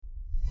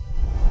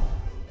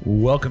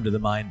Welcome to the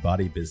Mind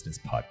Body Business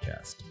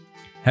Podcast.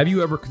 Have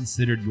you ever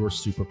considered your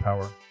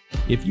superpower?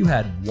 If you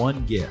had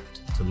one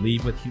gift to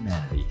leave with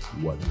humanity,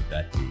 what would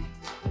that be?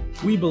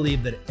 We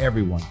believe that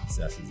everyone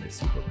possesses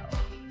a superpower.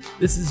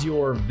 This is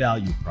your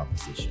value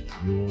proposition,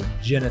 your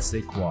je ne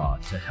sais quoi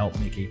to help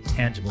make a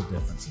tangible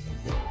difference in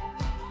the world.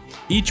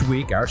 Each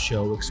week, our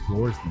show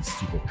explores these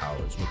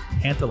superpowers with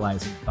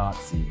tantalizing thought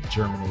seeds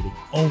germinating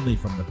only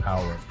from the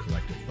power of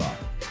collective thought.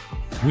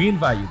 We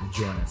invite you to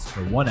join us for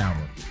 1 hour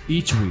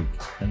each week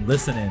and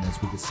listen in as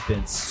we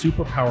dispense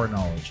superpower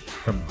knowledge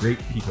from great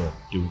people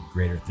doing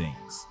greater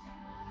things.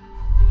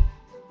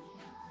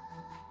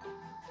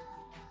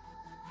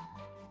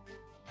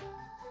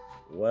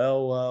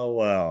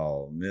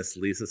 Well, Miss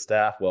Lisa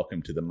Staff,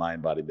 welcome to the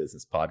Mind Body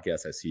Business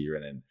Podcast. I see you're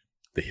in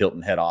the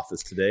Hilton head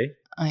office today.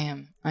 I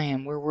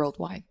am. We're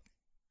worldwide.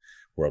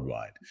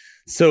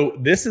 So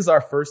this is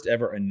our first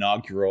ever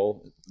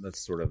inaugural,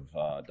 that's sort of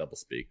double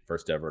speak,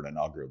 first ever and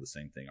inaugural, the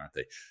same thing, aren't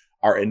they?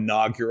 Our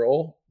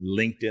inaugural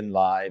LinkedIn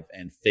Live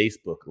and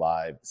Facebook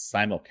Live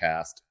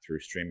simulcast through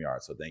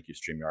StreamYard. So thank you,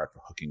 StreamYard,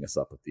 for hooking us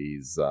up with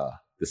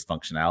this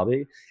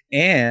functionality.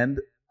 And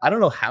I don't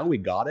know how we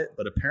got it,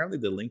 but apparently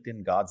the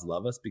LinkedIn gods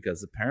love us,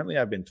 because apparently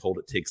I've been told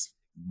it takes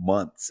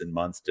months and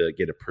months to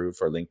get approved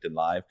for LinkedIn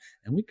Live,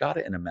 and we got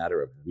it in a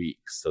matter of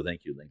weeks. So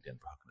thank you, LinkedIn,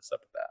 for hooking us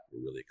up with that.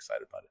 We're really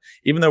excited about it.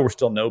 Even though we're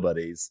still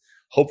nobodies,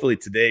 hopefully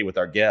today with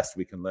our guest,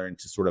 we can learn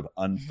to sort of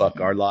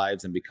unfuck our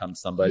lives and become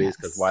somebodies,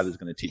 because Wiley's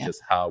going to teach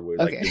us how we're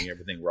like doing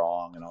everything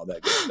wrong and all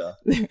that good stuff.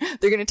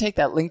 They're going to take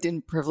that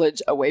LinkedIn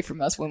privilege away from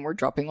us when we're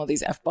dropping all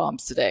these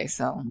F-bombs today.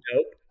 So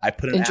nope.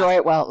 Enjoy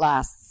it while it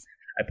lasts.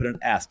 I put an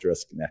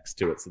asterisk next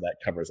to it, so that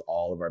covers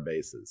all of our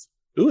bases.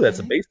 Ooh, that's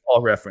a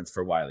baseball reference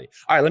for Wiley.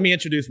 All right, let me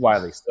introduce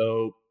Wiley.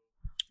 So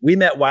we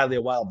met Wiley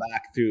a while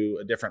back through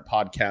a different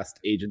podcast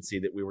agency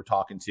that we were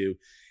talking to.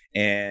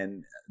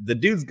 And the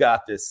dude's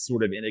got this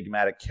sort of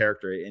enigmatic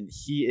character. And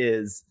he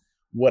is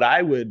what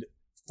I would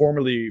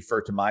formerly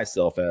refer to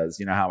myself as,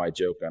 you know how I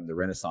joke, I'm the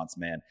Renaissance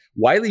man.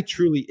 Wiley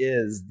truly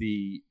is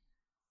the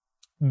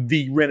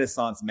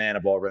Renaissance man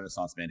of all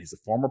Renaissance men. He's a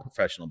former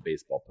professional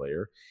baseball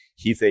player.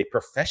 He's a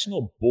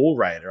professional bull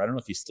rider. I don't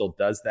know if he still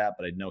does that,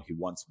 but I know he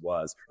once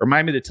was.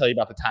 Remind me to tell you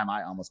about the time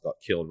I almost got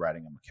killed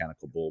riding a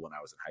mechanical bull when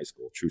I was in high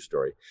school. True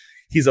story.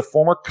 He's a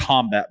former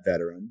combat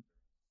veteran.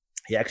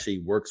 He actually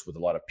works with a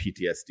lot of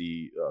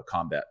PTSD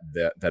combat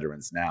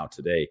veterans now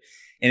today.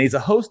 And he's a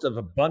host of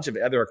a bunch of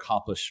other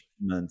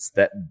accomplishments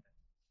that,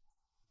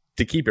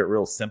 to keep it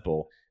real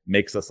simple,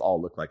 makes us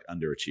all look like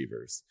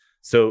underachievers.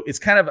 So it's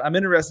I'm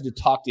interested to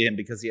talk to him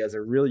because he has a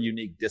really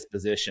unique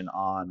disposition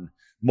on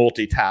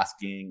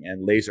multitasking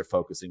and laser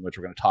focusing, which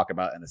we're going to talk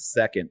about in a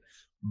second.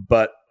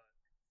 But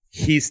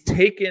he's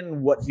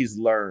taken what he's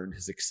learned,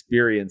 his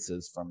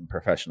experiences from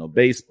professional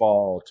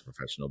baseball to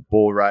professional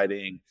bull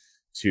riding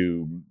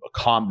to a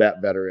combat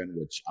veteran,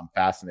 which I'm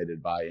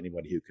fascinated by.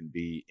 Anybody who can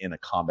be in a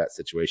combat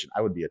situation.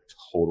 I would be a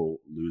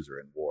total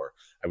loser in war.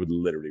 I would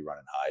literally run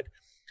and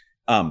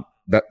hide.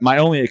 But my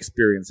only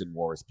experience in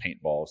war is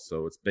paintball,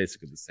 so it's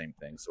basically the same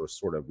thing. So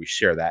it's we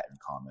share that in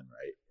common,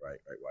 right,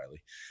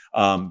 Wiley.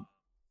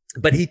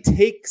 But he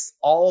takes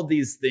all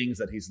these things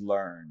that he's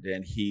learned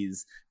and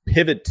he's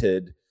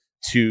pivoted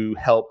to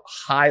help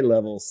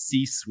high-level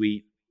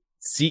C-suite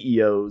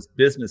CEOs,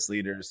 business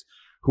leaders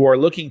who are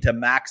looking to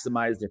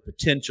maximize their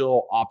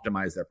potential,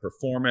 optimize their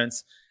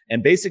performance,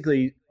 and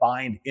basically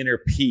find inner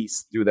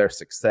peace through their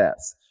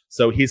success.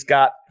 So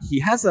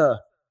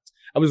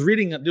I was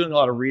doing a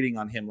lot of reading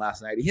on him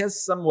last night. He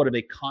has somewhat of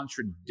a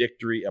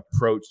contradictory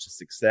approach to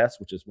success,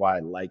 which is why I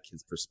like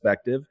his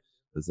perspective,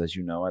 because as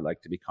you know, I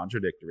like to be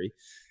contradictory.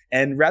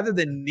 And rather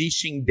than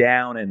niching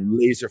down and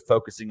laser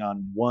focusing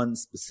on one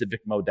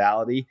specific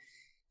modality,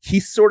 he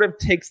sort of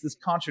takes this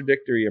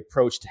contradictory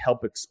approach to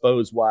help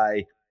expose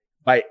why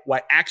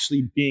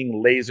actually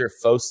being laser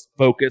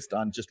focused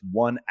on just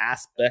one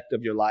aspect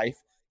of your life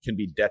can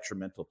be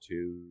detrimental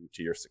to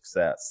your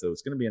success. So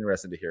it's going to be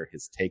interesting to hear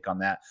his take on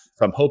that.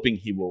 So I'm hoping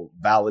he will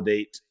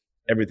validate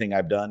everything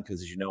I've done, because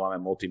as you know,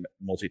 I'm a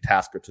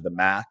multitasker to the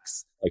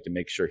max. I like to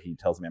make sure he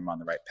tells me I'm on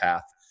the right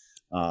path.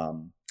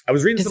 I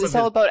was reading. Is this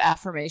all about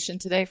affirmation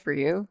today for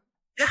you?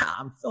 Yeah,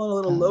 I'm feeling a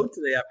little low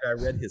today after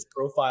I read his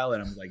profile,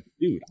 and I'm like,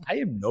 dude, I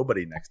am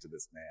nobody next to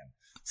this man.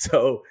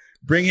 So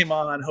bring him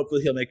on.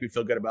 Hopefully he'll make me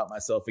feel good about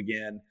myself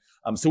again.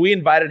 So we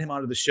invited him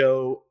onto the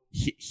show.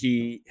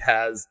 He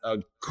has a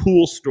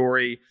cool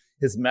story.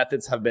 His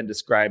methods have been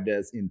described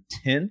as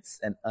intense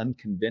and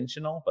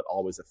unconventional, but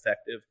always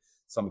effective.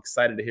 So I'm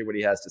excited to hear what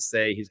he has to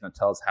say. He's going to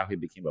tell us how he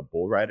became a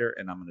bull rider,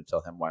 and I'm going to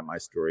tell him why my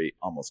story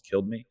almost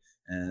killed me,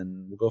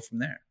 and we'll go from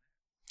there.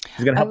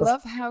 I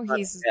love how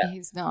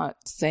he's not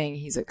saying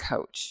he's a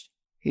coach.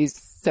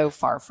 He's so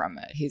far from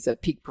it. He's a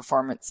peak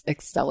performance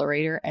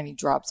accelerator, and he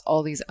drops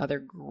all these other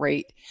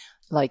great,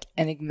 like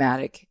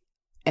enigmatic,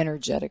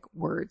 energetic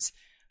words.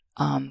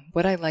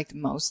 What I liked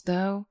most,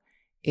 though,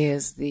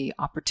 is the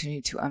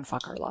opportunity to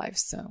unfuck our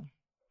lives. So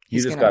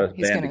you just got us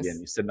banned again.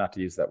 You said not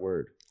to use that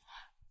word.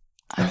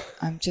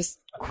 I'm just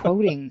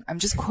quoting.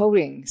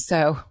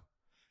 So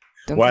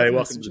Wiley,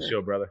 welcome to the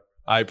show, brother.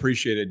 I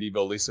appreciate it,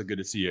 Devo. Lisa, good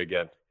to see you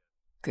again.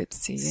 Good to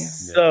see you.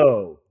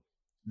 So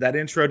that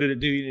intro, did it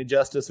do you any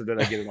justice, or did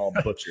I get it all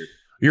butchered?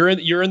 You're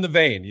in the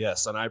vein,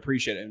 yes, and I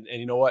appreciate it. And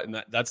you know what?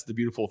 And that's the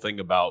beautiful thing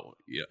about,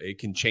 it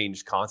can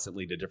change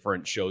constantly to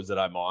different shows that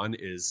I'm on.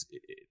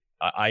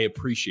 I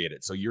appreciate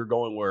it. So you're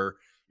going where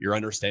your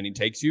understanding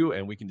takes you,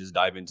 and we can just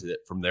dive into it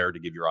from there to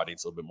give your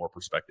audience a little bit more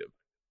perspective.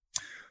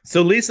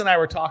 So Lisa and I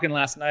were talking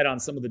last night on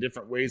some of the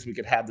different ways we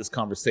could have this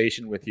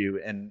conversation with you,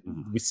 and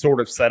we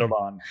sort of settled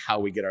on how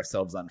we get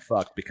ourselves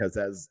unfucked, because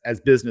as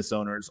business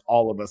owners,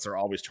 all of us are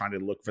always trying to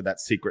look for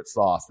that secret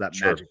sauce, that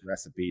magic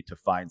recipe to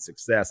find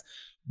success.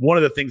 One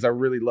of the things I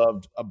really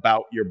loved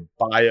about your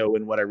bio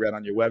and what I read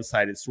on your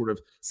website is sort of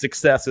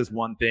success is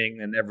one thing,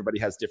 and everybody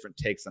has different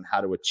takes on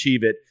how to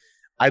achieve it.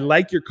 I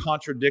like your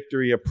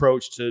contradictory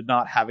approach to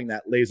not having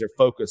that laser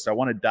focus. So I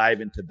want to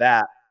dive into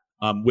that.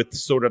 With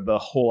sort of the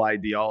whole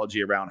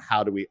ideology around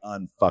how do we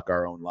unfuck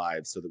our own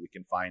lives so that we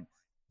can find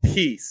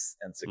peace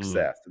and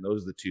success. And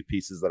those are the two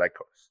pieces that I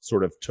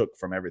sort of took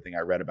from everything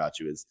I read about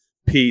you, is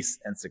peace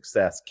and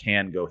success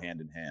can go hand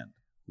in hand.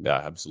 Yeah,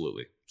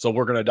 absolutely. So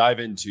we're going to dive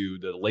into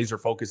the laser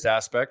focus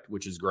aspect,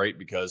 which is great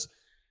because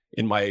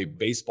in my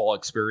baseball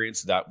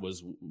experience, that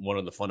was one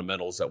of the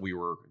fundamentals that we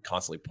were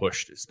constantly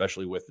pushed,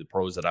 especially with the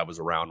pros that I was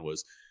around,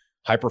 was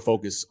hyper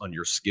focus on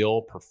your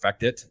skill,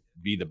 perfect it,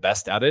 be the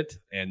best at it,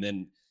 and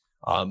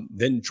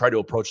then try to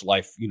approach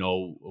life,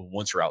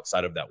 once you're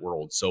outside of that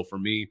world. So for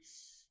me,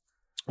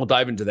 we'll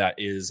dive into that.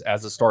 Is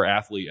as a star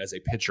athlete, as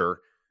a pitcher,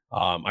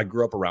 I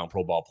grew up around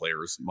pro ball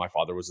players. My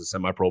father was a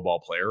semi-pro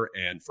ball player.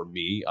 And for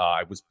me,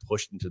 I was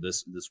pushed into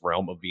this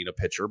realm of being a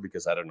pitcher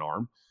because I had an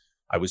arm.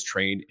 I was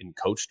trained and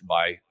coached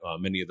by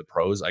many of the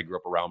pros. I grew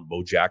up around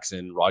Bo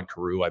Jackson, Rod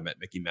Carew. I met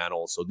Mickey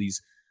Mantle. So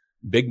these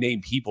big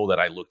name people that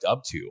I looked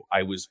up to,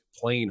 I was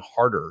playing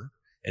harder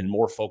and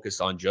more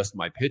focused on just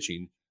my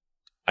pitching,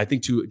 I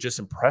think, to just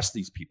impress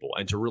these people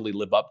and to really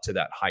live up to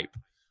that hype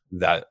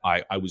that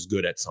I was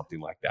good at something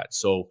like that.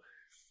 So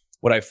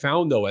what I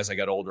found, though, as I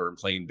got older and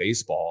playing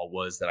baseball,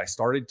 was that I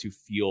started to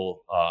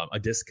feel a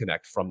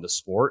disconnect from the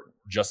sport,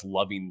 just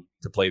loving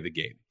to play the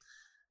game.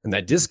 And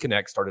that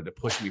disconnect started to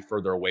push me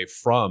further away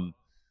from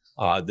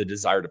the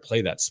desire to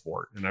play that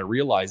sport. And I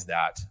realized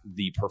that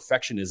the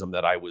perfectionism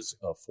that I was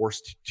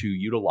forced to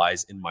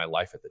utilize in my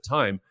life at the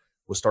time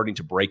was starting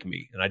to break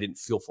me. And I didn't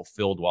feel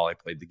fulfilled while I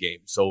played the game.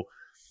 So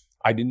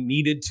I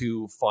needed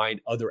to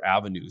find other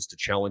avenues to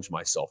challenge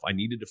myself. I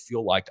needed to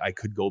feel like I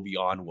could go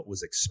beyond what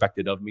was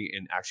expected of me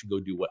and actually go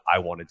do what I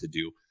wanted to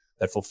do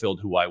that fulfilled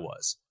who I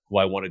was, who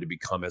I wanted to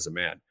become as a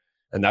man.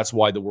 And that's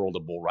why the world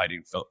of bull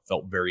riding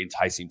felt very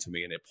enticing to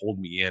me, and it pulled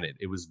me in.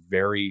 It was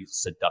very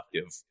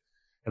seductive.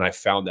 And I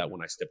found that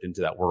when I stepped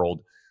into that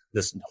world,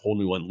 this whole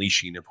new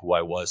unleashing of who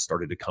I was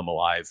started to come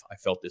alive. I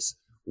felt this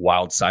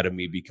wild side of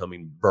me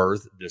becoming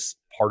birthed, this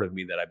part of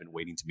me that I've been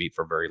waiting to meet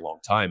for a very long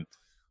time.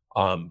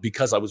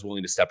 Because I was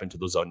willing to step into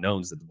those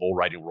unknowns that the bull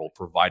riding world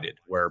provided,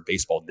 where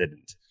baseball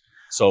didn't.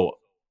 So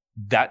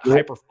that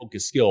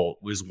hyper-focused skill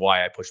was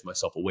why I pushed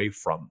myself away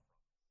from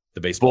the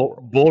baseball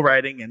world. Bull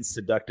riding and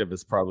seductive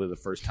is probably the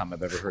first time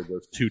I've ever heard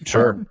those two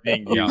terms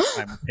being used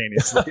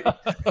simultaneously.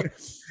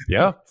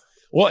 Yeah.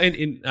 Well,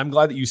 and I'm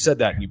glad that you said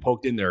that and you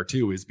poked in there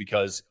too, is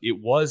because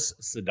it was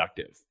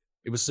seductive.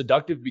 It was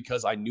seductive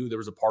because I knew there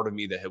was a part of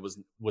me that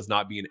was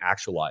not being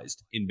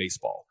actualized in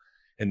baseball.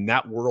 And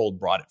that world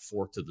brought it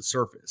forth to the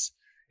surface.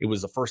 It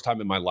was the first time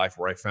in my life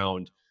where I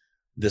found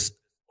this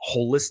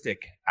holistic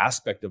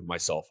aspect of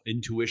myself,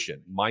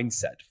 intuition,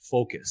 mindset,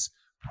 focus,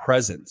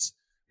 presence,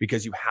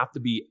 because you have to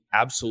be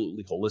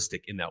absolutely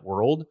holistic in that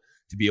world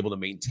to be able to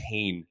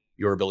maintain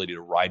your ability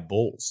to ride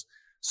bulls.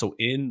 So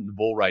in the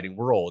bull riding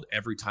world,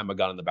 every time I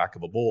got on the back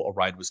of a bull, a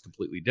ride was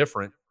completely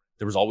different.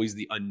 There was always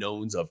the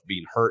unknowns of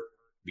being hurt,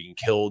 being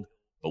killed,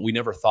 but we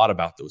never thought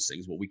about those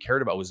things. What we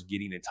cared about was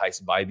getting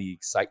enticed by the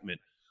excitement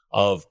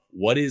of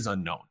what is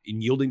unknown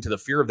and yielding to the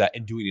fear of that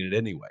and doing it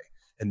anyway.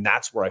 And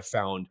that's where I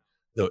found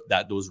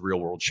that those real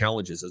world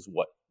challenges is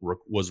what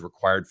was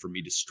required for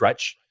me to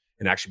stretch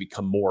and actually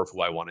become more of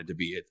who I wanted to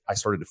be. I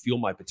started to feel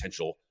my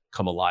potential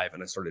come alive,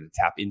 and I started to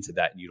tap into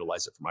that and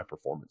utilize it for my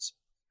performance.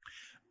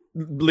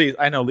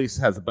 I know Lisa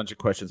has a bunch of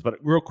questions, but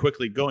real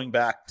quickly, going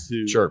back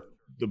to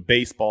the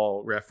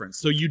baseball reference.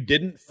 So you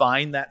didn't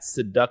find that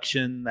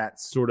seduction,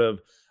 that sort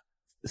of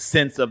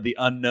sense of the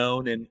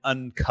unknown and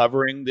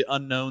uncovering the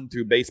unknown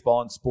through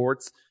baseball and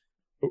sports,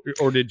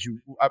 or did you?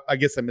 I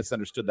guess I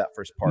misunderstood that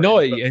first part. No,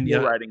 and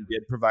bull riding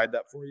did provide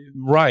that for you,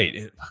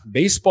 right?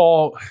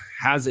 Baseball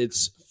has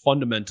its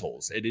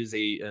fundamentals. It is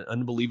an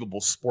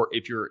unbelievable sport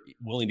if you're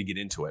willing to get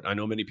into it. I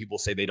know many people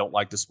say they don't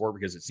like the sport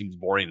because it seems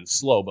boring and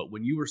slow, but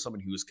when you are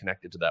someone who is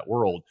connected to that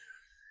world,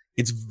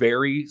 it's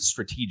very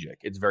strategic.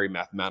 It's very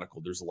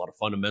mathematical. There's a lot of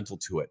fundamental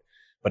to it.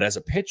 But as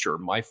a pitcher,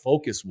 my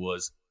focus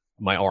was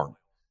my arm.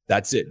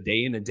 That's it.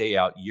 Day in and day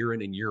out, year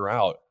in and year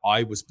out,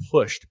 I was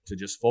pushed to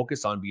just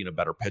focus on being a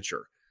better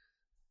pitcher.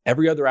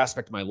 Every other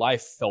aspect of my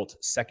life felt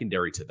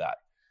secondary to that.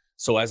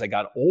 So as I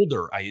got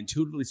older, I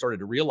intuitively started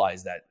to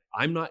realize that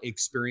I'm not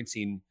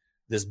experiencing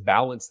this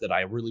balance that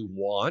I really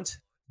want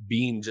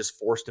being just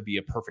forced to be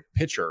a perfect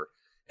pitcher.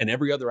 And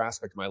every other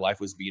aspect of my life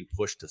was being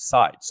pushed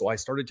aside. So I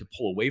started to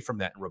pull away from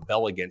that and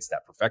rebel against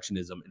that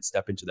perfectionism and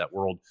step into that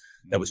world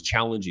that was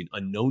challenging,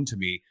 unknown to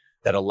me,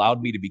 that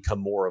allowed me to become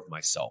more of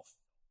myself.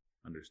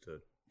 Understood.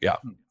 Yeah.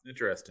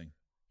 Interesting.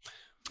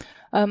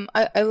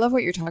 I love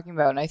what you're talking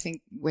about. And I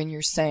think when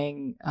you're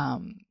saying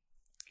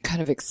kind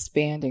of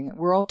expanding,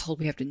 we're all told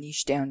we have to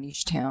niche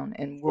down,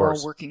 and we're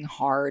all working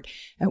hard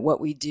at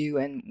what we do.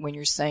 And when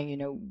you're saying, you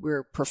know,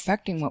 we're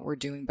perfecting what we're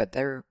doing, but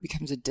there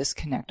becomes a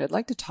disconnect. I'd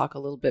like to talk a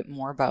little bit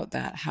more about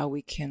that, how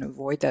we can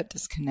avoid that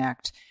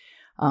disconnect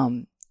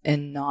and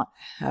not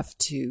have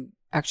to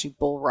actually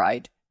bull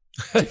ride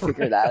to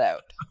figure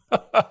that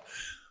out.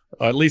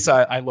 At least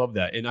I love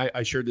that. And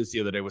I shared this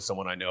the other day with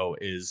someone I know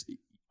is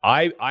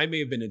I may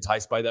have been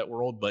enticed by that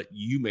world, but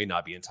you may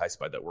not be enticed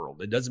by that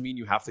world. It doesn't mean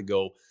you have to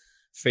go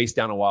face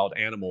down a wild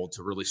animal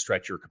to really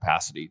stretch your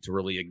capacity, to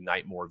really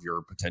ignite more of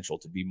your potential,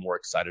 to be more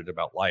excited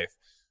about life.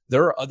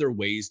 There are other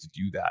ways to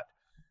do that.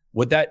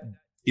 What that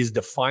is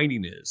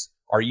defining is,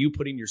 are you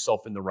putting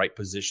yourself in the right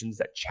positions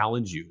that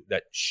challenge you,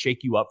 that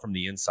shake you up from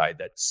the inside,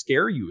 that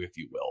scare you, if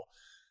you will,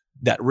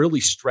 that really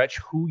stretch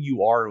who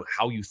you are,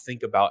 how you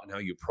think about and how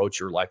you approach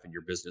your life and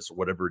your business or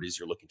whatever it is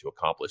you're looking to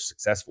accomplish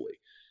successfully?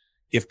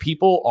 If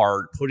people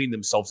are putting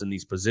themselves in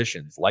these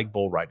positions, like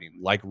bull riding,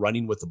 like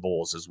running with the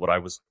bulls is what I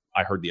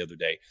heard the other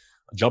day,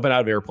 jumping out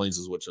of airplanes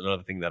is which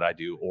another thing that I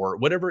do, or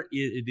whatever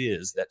it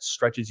is that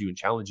stretches you and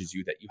challenges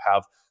you that you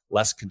have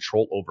less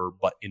control over,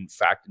 but in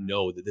fact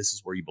know that this is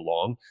where you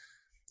belong,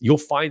 you'll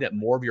find that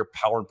more of your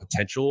power and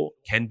potential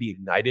can be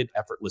ignited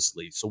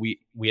effortlessly. So we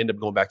end up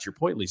going back to your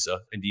point,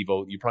 Lisa, and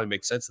Devo, you probably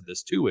make sense of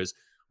this too, is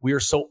we are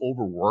so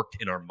overworked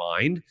in our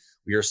mind.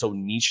 We are so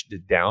niched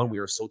down. We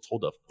are so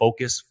told to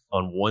focus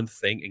on one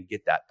thing and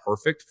get that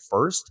perfect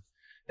first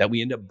that we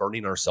end up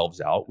burning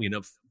ourselves out. We end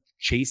up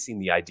chasing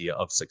the idea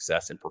of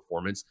success and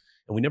performance,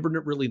 and we never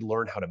really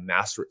learn how to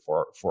master it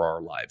for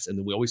our lives. And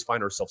then we always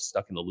find ourselves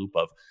stuck in the loop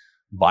of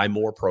buy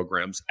more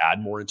programs, add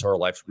more into our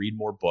lives, read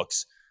more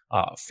books,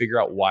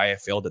 figure out why I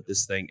failed at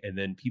this thing. And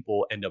then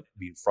people end up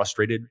being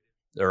frustrated.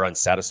 They're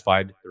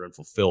unsatisfied. They're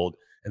unfulfilled.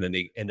 And then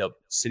they end up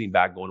sitting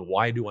back going,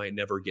 why do I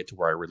never get to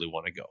where I really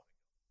want to go?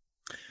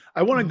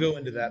 I want to go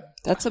into that.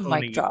 That's a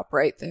mic drop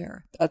right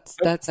there.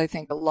 That's I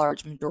think, a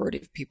large majority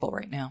of people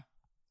right now.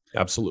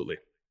 Absolutely.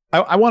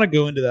 I want to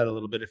go into that a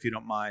little bit, if you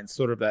don't mind,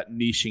 sort of that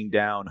niching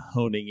down,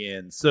 honing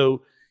in.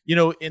 So, you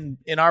know, in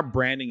our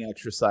branding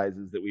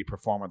exercises that we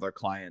perform with our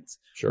clients,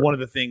 one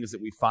of the things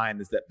that we find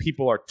is that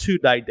people are too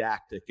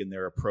didactic in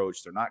their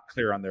approach. They're not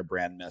clear on their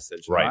brand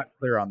message. They're not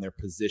clear on their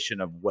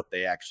position of what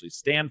they actually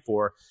stand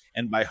for.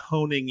 And by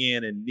honing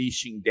in and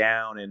niching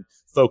down and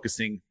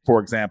focusing,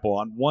 for example,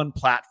 on one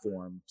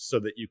platform so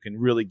that you can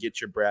really get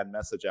your brand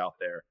message out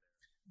there,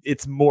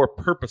 it's more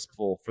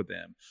purposeful for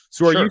them.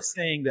 So are you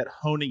saying that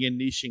honing and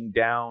niching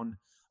down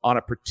on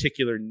a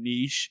particular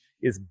niche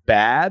is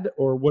bad,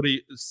 or what do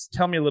you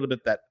tell me a little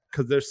bit that,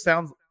 because there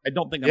sounds, I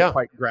don't think I'm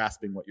quite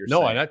grasping what you're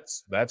saying. No,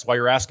 that's why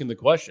you're asking the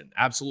question.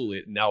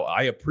 Absolutely. Now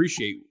I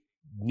appreciate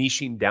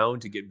niching down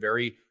to get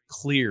very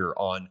clear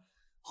on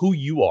who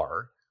you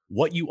are,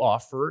 what you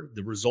offer,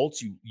 the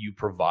results you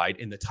provide,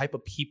 and the type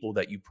of people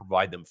that you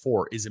provide them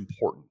for is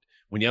important.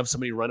 When you have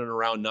somebody running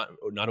around,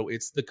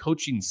 it's the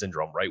coaching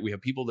syndrome, right? We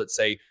have people that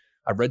say,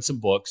 I've read some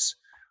books,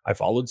 I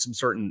followed some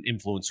certain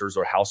influencers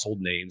or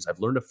household names, I've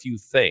learned a few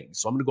things,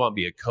 so I'm going to go out and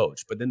be a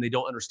coach. But then they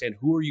don't understand,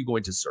 who are you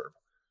going to serve?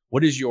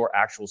 What is your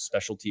actual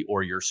specialty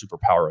or your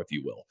superpower, if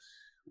you will?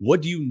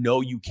 What do you know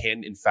you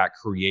can, in fact,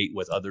 create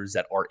with others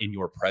that are in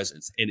your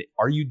presence? And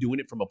are you doing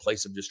it from a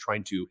place of just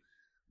trying to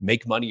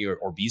make money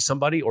or be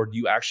somebody, or do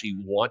you actually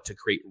want to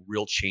create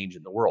real change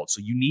in the world? So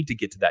you need to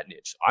get to that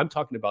niche. I'm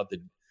talking about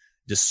the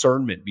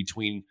discernment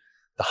between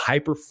the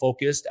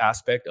hyper-focused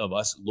aspect of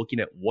us looking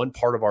at one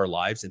part of our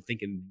lives and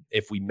thinking,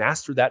 if we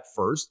master that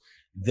first,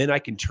 then I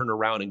can turn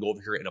around and go over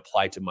here and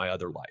apply to my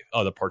other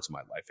parts of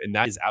my life. And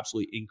that is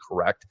absolutely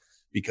incorrect,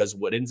 because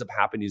what ends up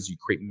happening is you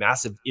create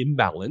massive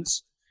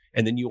imbalance,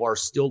 and then you are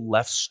still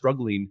left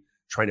struggling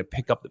trying to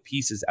pick up the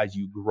pieces as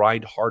you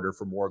grind harder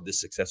for more of this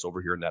success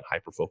over here in that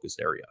hyper-focused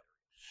area.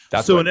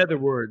 In other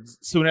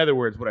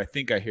words, what I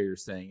think I hear you're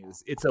saying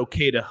is it's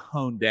okay to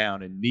hone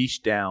down and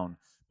niche down,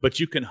 but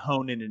you can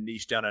hone in and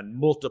niche down on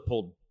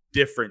multiple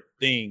different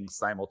things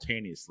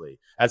simultaneously,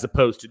 as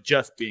opposed to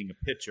just being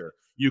a pitcher.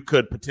 You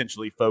could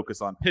potentially focus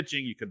on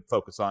pitching. You could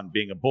focus on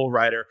being a bull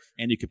rider,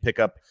 and you could pick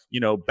up,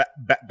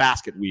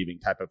 basket weaving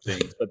type of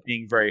things, but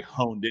being very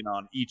honed in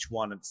on each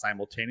one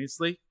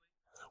simultaneously.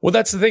 Well,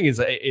 that's the thing is,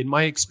 in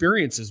my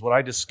experiences, what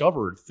I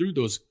discovered through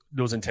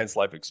those intense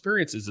life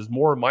experiences is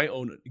more of my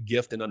own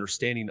gift and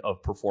understanding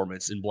of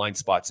performance and blind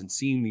spots and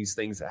seeing these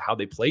things, how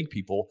they plague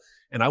people.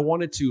 And I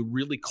wanted to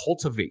really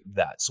cultivate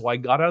that. So I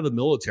got out of the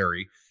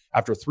military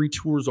after 3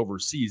 tours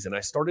overseas, and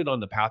I started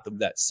on the path of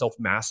that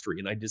self-mastery.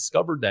 And I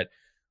discovered that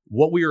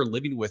what we are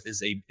living with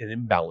is an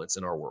imbalance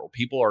in our world.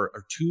 People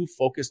are too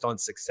focused on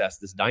success,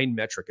 this dying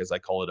metric, as I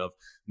call it, of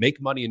make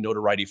money and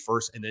notoriety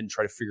first, and then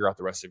try to figure out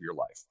the rest of your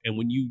life. And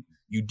when you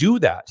do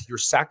that, you're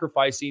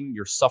sacrificing,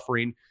 you're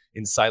suffering,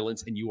 in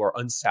silence, and you are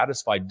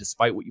unsatisfied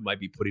despite what you might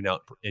be putting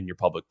out in your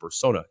public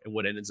persona. And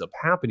what ends up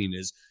happening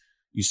is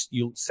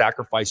you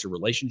sacrifice your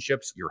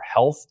relationships, your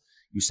health.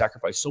 You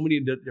sacrifice so many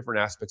different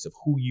aspects of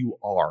who you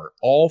are,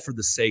 all for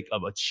the sake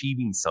of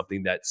achieving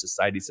something that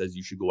society says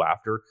you should go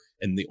after,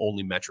 and the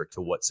only metric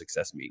to what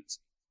success means.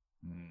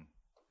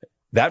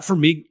 That for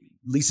me,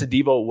 Lisa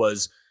Devo,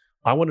 was,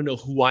 I want to know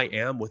who I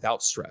am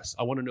without stress.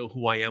 I want to know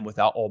who I am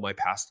without all my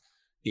past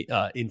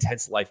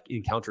intense life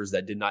encounters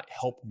that did not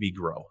help me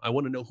grow. I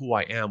want to know who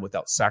I am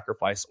without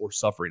sacrifice or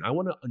suffering. I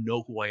want to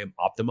know who I am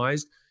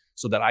optimized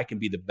so that I can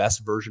be the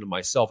best version of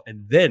myself.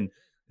 And then,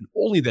 and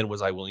only then,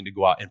 was I willing to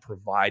go out and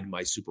provide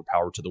my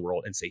superpower to the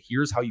world and say,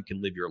 here's how you can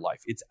live your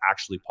life. It's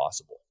actually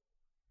possible.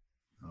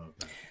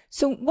 Okay.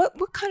 So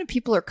what kind of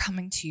people are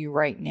coming to you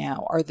right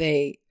now? Are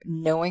they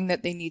knowing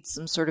that they need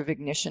some sort of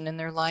ignition in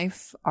their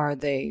life? Are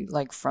they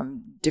like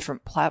from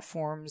different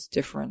platforms,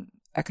 different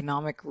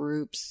economic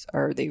groups?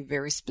 Are they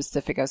very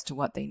specific as to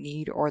what they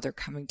need? Or they're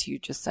coming to you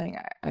just saying,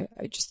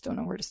 I just don't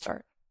know where to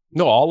start?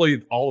 No,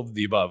 all of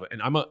the above.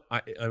 And I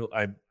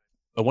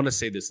want to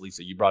say this,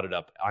 Lisa, you brought it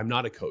up. I'm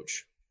not a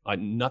coach.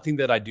 Nothing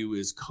that I do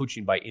is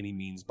coaching by any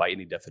means, by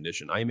any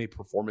definition. I am a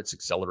performance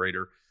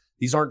accelerator.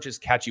 These aren't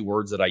just catchy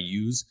words that I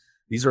use.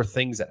 These are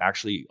things that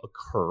actually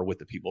occur with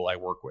the people I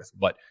work with.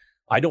 But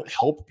I don't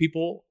help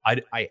people.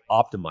 I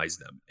optimize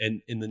them.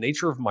 And in the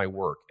nature of my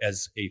work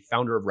as a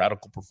founder of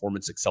Radical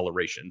Performance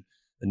Acceleration,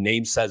 the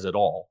name says it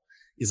all,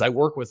 is I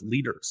work with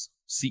leaders,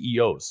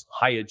 CEOs,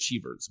 high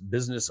achievers,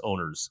 business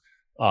owners,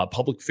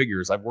 public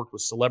figures. I've worked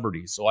with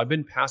celebrities. So I've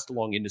been passed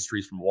along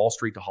industries from Wall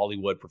Street to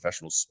Hollywood,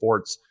 professional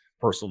sports,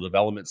 personal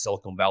development,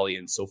 Silicon Valley,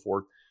 and so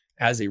forth,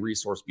 as a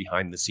resource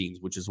behind the scenes,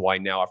 which is why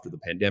now after the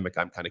pandemic,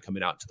 I'm kind of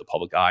coming out to the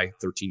public eye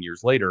 13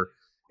 years later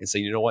and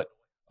saying, you know what,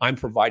 I'm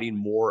providing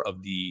more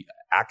of the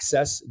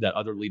access that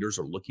other leaders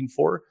are looking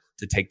for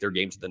to take their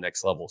game to the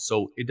next level.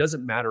 So it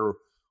doesn't matter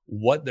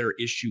what their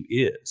issue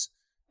is.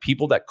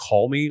 People that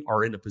call me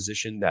are in a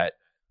position that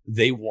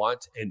they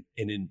want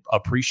and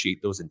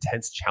appreciate those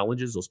intense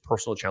challenges, those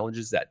personal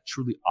challenges that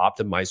truly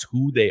optimize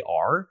who they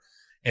are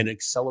and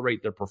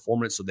accelerate their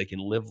performance so they can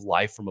live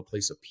life from a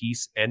place of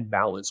peace and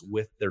balance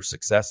with their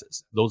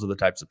successes. Those are the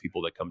types of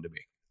people that come to me.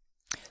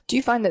 Do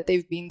you find that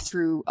they've been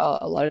through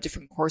a lot of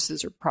different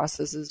courses or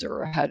processes,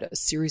 or had a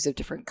series of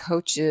different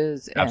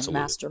coaches and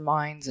Absolutely.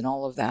 Masterminds and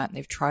all of that, and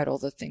they've tried all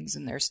the things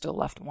and they're still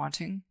left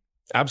wanting?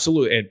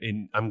 Absolutely.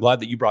 And I'm glad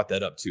that you brought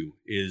that up too,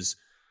 is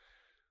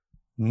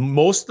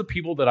most of the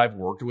people that I've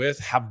worked with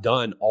have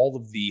done all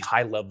of the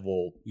high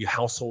level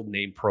household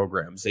name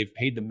programs. They've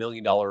paid the $1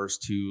 million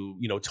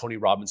to, Tony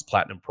Robbins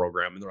Platinum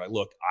program. And they're like,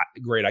 look,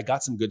 great. I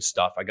got some good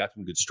stuff. I got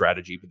some good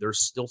strategy, but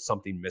there's still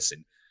something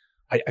missing.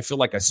 I feel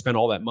like I spent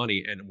all that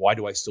money, and why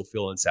do I still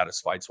feel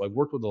unsatisfied? So I've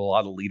worked with a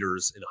lot of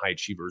leaders and high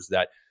achievers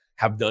that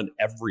have done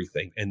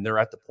everything. And they're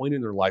at the point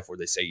in their life where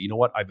they say, you know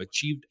what, I've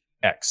achieved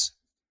X,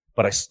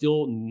 but I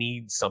still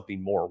need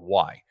something more.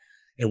 Why?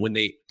 And when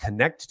they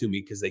connect to me,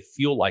 because they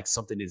feel like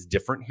something is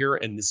different here,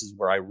 and this is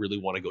where I really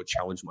want to go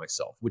challenge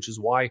myself, which is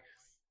why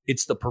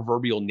it's the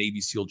proverbial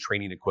Navy SEAL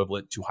training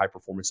equivalent to high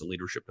performance and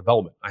leadership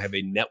development. I have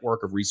a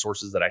network of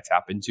resources that I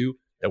tap into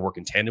that work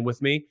in tandem with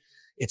me.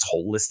 It's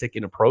holistic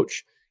in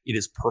approach. It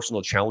is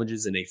personal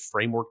challenges in a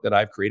framework that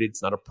I've created.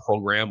 It's not a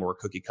program or a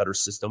cookie cutter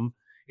system.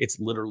 It's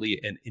literally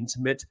an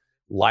intimate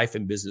life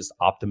and business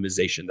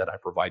optimization that I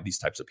provide these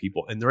types of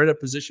people. And they're in a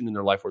position in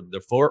their life where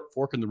the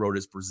fork in the road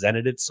has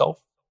presented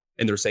itself.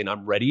 And they're saying,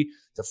 I'm ready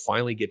to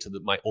finally get to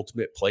my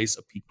ultimate place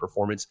of peak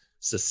performance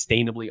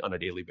sustainably on a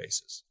daily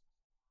basis.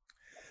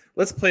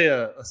 Let's play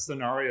a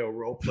scenario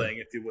role playing,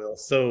 if you will.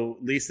 So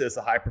Lisa is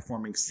a high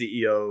performing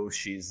CEO.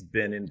 She's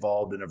been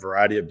involved in a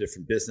variety of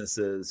different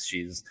businesses.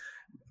 She's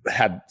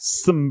had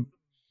some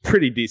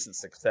pretty decent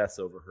success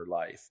over her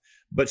life,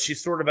 but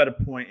she's sort of at a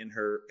point in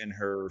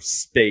her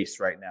space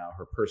right now,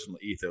 her personal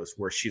ethos,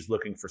 where she's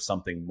looking for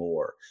something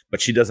more,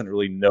 but she doesn't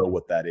really know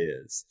what that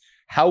is.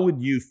 How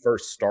would you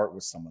first start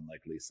with someone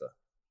like Lisa?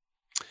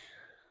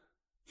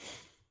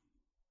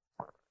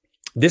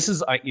 This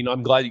is,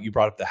 I'm glad that you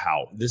brought up the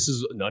how. This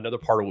is another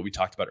part of what we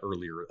talked about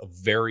earlier, a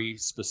very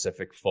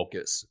specific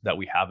focus that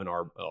we have in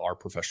our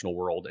professional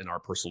world and our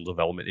personal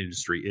development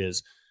industry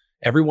is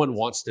everyone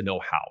wants to know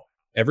how.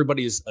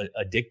 Everybody is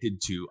addicted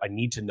to, I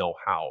need to know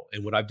how.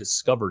 And what I've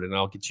discovered, and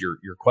I'll get to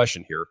your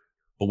question here,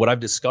 but what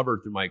I've discovered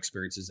through my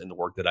experiences and the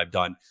work that I've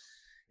done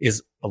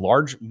is a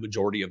large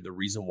majority of the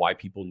reason why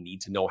people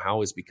need to know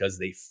how is because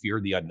they fear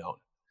the unknown.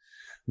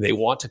 They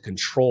want to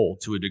control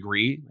to a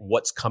degree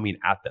what's coming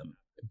at them.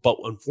 But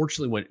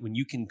unfortunately, when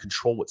you can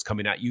control what's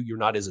coming at you, you're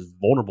not as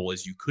vulnerable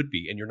as you could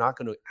be, and you're not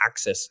going to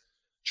access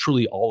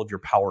truly all of your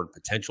power and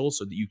potential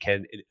so that you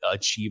can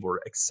achieve or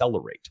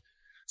accelerate.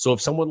 So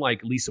if someone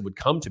like Lisa would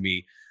come to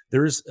me,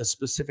 there's a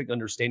specific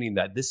understanding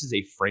that this is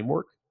a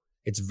framework.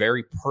 It's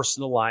very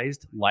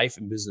personalized life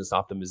and business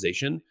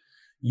optimization.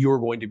 You're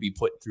going to be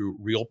put through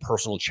real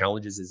personal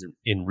challenges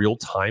in real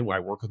time, where I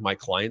work with my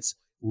clients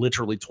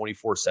literally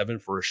 24/7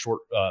 for a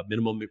short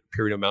minimum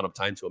period amount of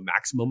time to a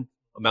maximum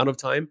amount of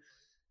time.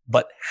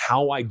 but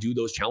how I do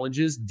those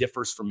challenges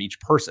differs from each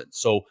person.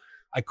 So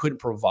I couldn't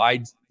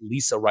provide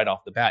Lisa right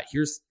off the bat,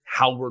 here's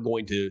how we're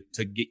going to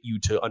get you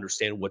to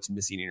understand what's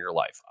missing in your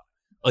life.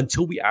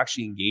 Until we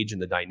actually engage in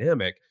the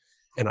dynamic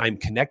and I'm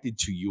connected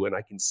to you and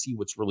I can see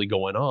what's really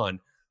going on,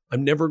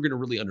 I'm never going to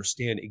really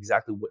understand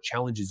exactly what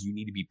challenges you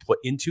need to be put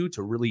into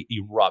to really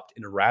erupt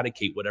and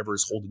eradicate whatever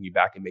is holding you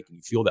back and making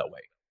you feel that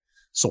way.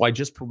 So I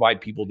just provide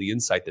people the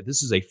insight that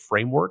this is a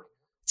framework.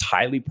 It's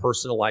highly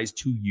personalized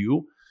to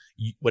you.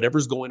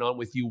 Whatever's going on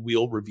with you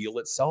will reveal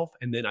itself.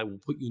 And then I will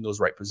put you in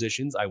those right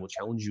positions. I will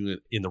challenge you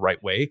in the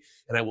right way.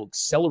 And I will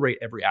accelerate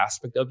every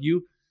aspect of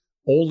you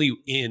only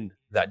in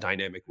that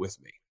dynamic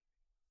with me.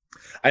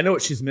 I know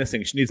what she's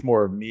missing. She needs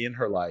more of me in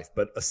her life.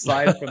 But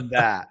aside from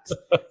that,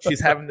 she's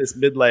having this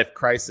midlife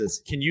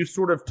crisis. Can you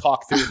sort of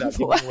talk through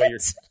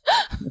that?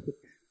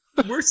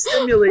 We're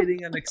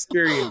simulating an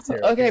experience here.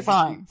 Okay,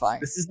 fine.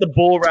 This is the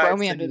bull ride. Throw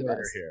me under the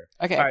bus here.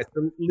 Okay. All right.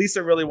 So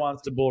Lisa really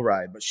wants to bull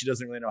ride, but she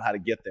doesn't really know how to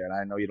get there. And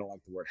I know you don't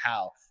like the word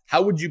how.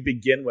 How would you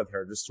begin with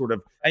her? Just sort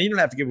of, and you don't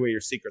have to give away your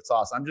secret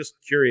sauce. I'm just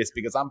curious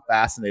because I'm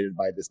fascinated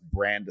by this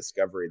brand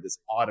discovery, this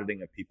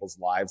auditing of people's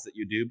lives that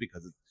you do,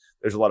 because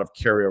there's a lot of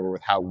carryover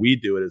with how we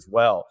do it as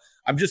well.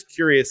 I'm just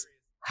curious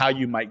how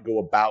you might go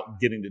about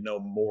getting to know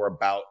more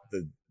about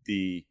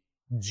the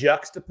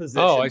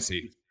juxtaposition. Oh, I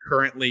see.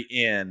 Currently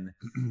in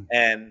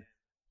and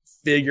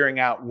figuring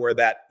out where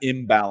that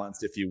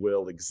imbalance, if you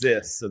will,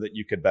 exists so that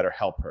you could better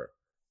help her.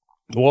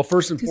 Well,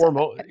 first and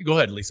foremost, go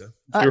ahead, Lisa.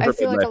 I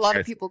feel like a lot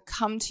of people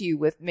come to you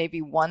with maybe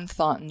one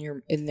thought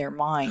in their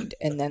mind,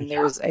 and then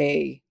there's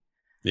a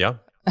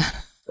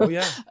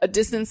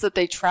distance that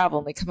they travel,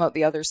 and they come out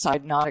the other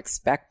side not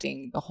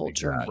expecting the whole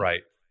journey.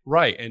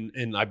 Right.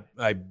 And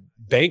I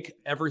bank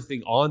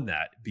everything on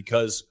that,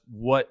 because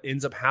what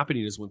ends up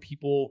happening is when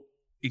people,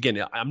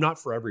 again, I'm not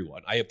for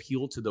everyone. I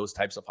appeal to those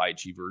types of high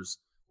achievers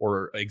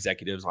or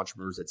executives,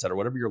 entrepreneurs, et cetera,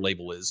 whatever your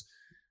label is,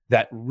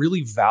 that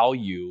really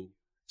value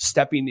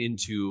stepping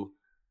into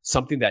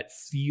something that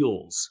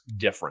feels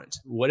different.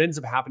 What ends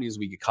up happening is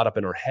we get caught up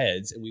in our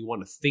heads and we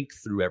want to think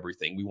through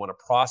everything. We want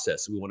to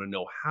process. We want to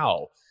know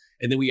how.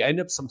 And then we end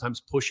up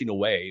sometimes pushing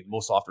away,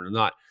 most often than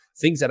not,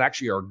 things that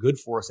actually are good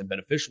for us and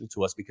beneficial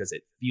to us because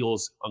it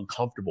feels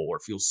uncomfortable or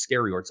feels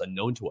scary or it's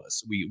unknown to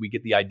us. We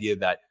get the idea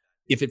that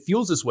if it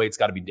feels this way, it's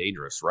got to be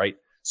dangerous, right?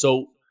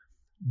 So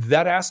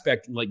that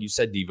aspect, like you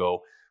said, Devo,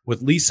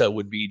 with Lisa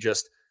would be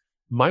just,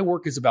 my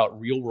work is about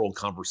real world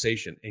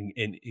conversation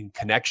and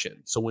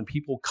connection. So when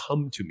people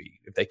come to me,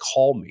 if they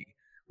call me,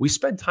 we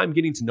spend time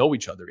getting to know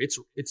each other.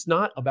 It's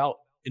not about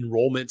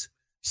enrollment,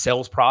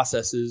 sales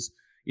processes,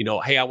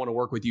 hey, I want to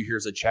work with you.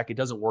 Here's a check. It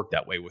doesn't work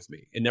that way with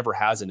me. It never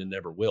has and it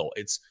never will.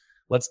 It's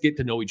let's get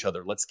to know each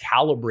other. Let's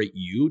calibrate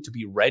you to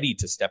be ready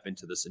to step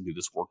into this and do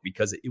this work,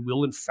 because it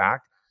will in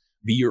fact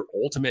be your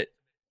ultimate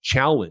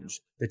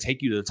challenge to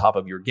take you to the top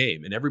of your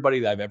game. And everybody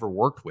that I've ever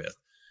worked with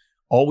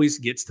always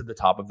gets to the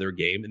top of their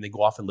game and they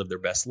go off and live their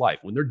best life.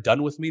 When they're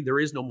done with me, there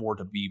is no more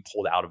to be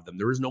pulled out of them.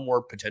 There is no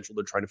more potential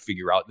they're trying to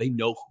figure out. They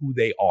know who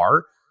they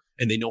are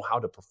and they know how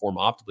to perform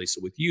optimally.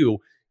 So with you,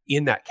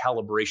 in that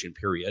calibration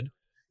period,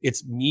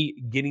 it's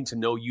me getting to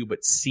know you,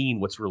 but seeing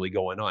what's really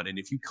going on. And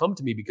if you come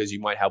to me because you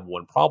might have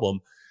one problem,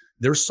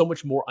 there's so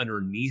much more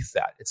underneath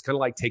that. It's kind of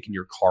like taking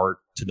your car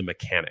to the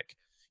mechanic.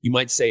 You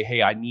might say,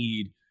 hey, I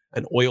need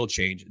an oil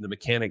change. And the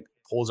mechanic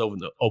pulls open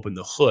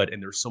the hood,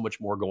 and there's so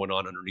much more going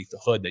on underneath the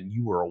hood than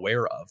you were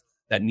aware of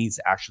that needs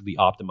to actually be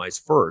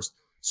optimized first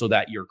so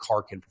that your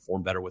car can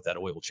perform better with that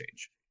oil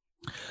change.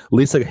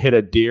 Lisa hit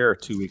a deer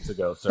 2 weeks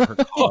ago, so her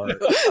car.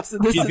 So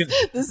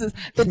this is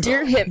the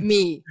deer hit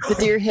me. The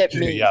deer hit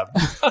me. Yeah.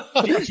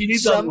 she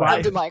needs jumped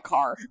into my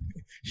car.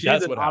 She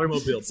has an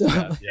automobile.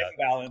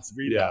 Balance,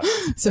 rebalance. Yeah.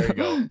 So, there you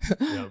go.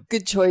 Yeah.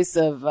 Good choice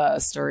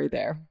of story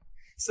there.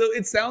 So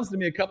it sounds to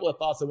me, a couple of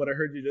thoughts of what I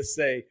heard you just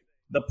say.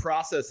 The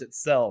process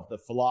itself, the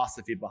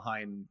philosophy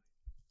behind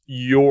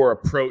your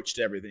approach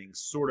to everything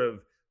sort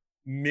of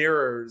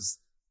mirrors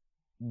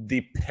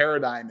the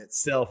paradigm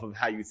itself of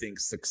how you think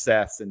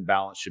success and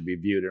balance should be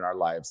viewed in our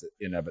lives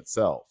in of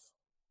itself.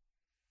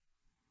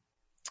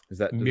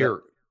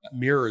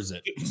 Mirrors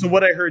it. So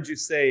what I heard you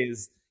say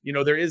is,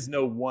 there is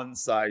no one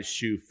size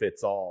shoe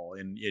fits all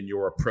in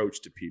your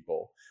approach to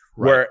people,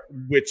 right.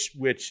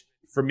 which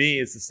for me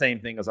is the same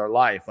thing as our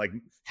life. Like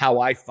how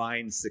I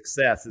find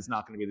success is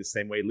not going to be the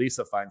same way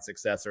Lisa finds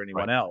success or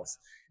anyone else.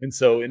 And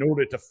so in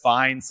order to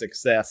find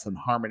success and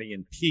harmony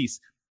and peace,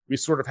 we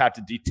sort of have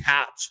to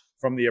detach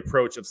from the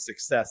approach of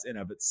success in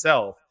of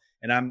itself.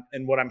 And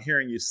what I'm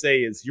hearing you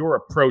say is your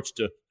approach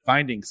to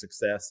finding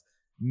success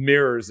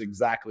mirrors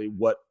exactly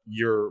what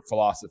your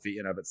philosophy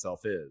in of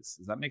itself is.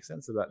 Does that make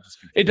sense? Or that just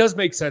confusing? It does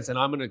make sense, and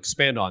I'm going to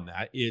expand on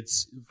that.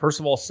 It's, first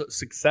of all,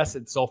 success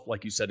itself,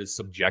 like you said, is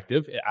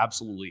subjective. It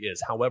absolutely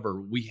is. However,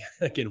 we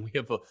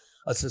have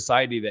a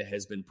society that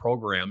has been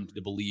programmed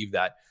to believe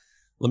that,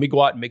 let me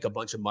go out and make a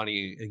bunch of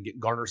money and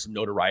garner some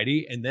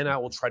notoriety, and then I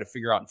will try to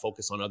figure out and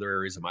focus on other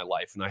areas of my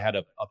life. And I had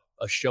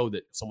a show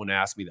that someone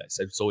asked me that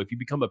said, so if you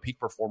become a peak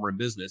performer in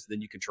business,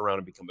 then you can turn around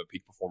and become a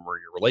peak performer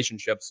in your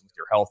relationships, with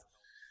your health.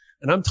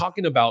 And I'm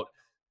talking about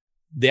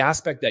the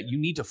aspect that you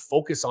need to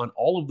focus on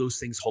all of those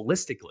things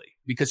holistically,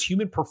 because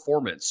human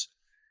performance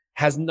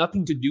has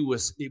nothing to do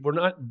with, we're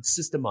not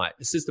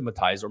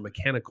systematized or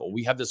mechanical.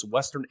 We have this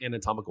Western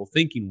anatomical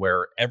thinking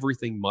where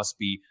everything must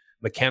be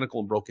mechanical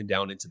and broken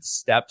down into the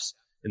steps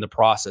and the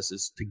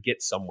processes to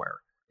get somewhere.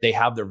 They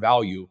have their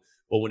value,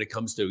 but when it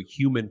comes to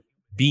human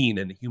being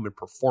and human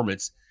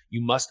performance,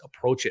 you must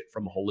approach it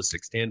from a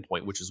holistic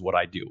standpoint, which is what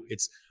I do.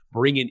 It's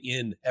bringing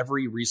in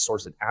every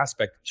resource and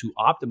aspect to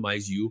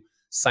optimize you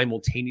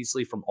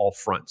simultaneously from all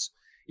fronts.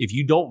 If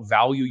you don't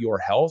value your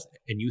health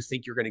and you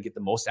think you're going to get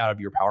the most out of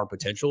your power and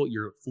potential,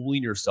 you're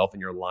fooling yourself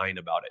and you're lying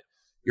about it.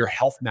 Your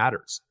health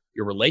matters.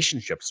 Your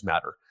relationships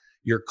matter.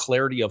 Your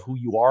clarity of who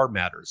you are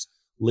matters.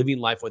 Living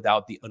life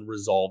without the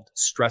unresolved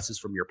stresses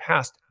from your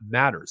past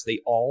matters.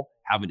 They all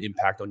have an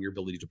impact on your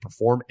ability to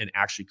perform and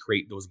actually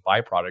create those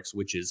byproducts,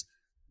 which is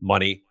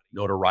money,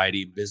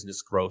 notoriety,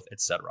 business growth,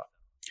 etc.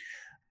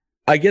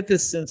 I get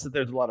this sense that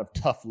there's a lot of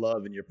tough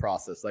love in your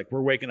process. Like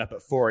we're waking up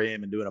at 4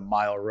 a.m. and doing a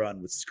mile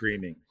run with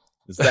screaming.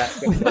 Is that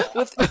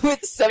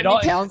with 70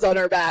 pounds on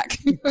our back?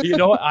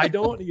 I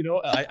want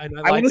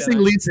to see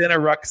Lisa in a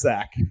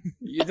rucksack.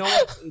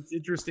 What's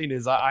interesting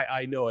is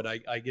I know it.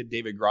 I get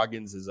David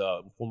Groggins as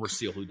a former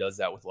SEAL who does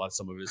that with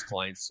some of his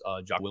clients.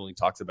 Jock Willing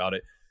talks about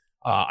it.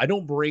 I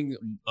don't bring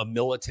a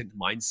militant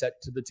mindset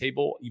to the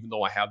table, even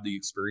though I have the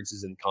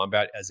experiences in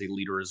combat as a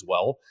leader as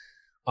well.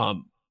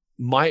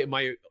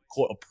 My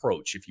quote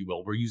approach, if you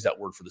will, we'll use that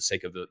word for the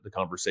sake of the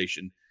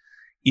conversation,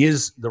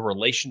 is the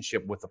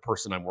relationship with the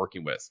person I'm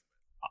working with.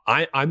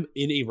 I'm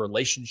in a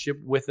relationship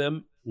with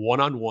them,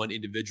 one-on-one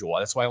individual.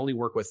 That's why I only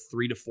work with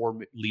 3 to 4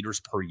 leaders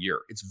per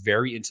year. It's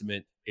very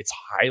intimate. It's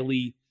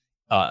highly,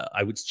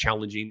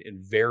 challenging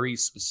and very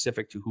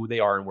specific to who they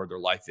are and where their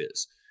life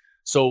is.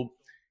 So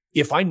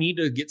if I need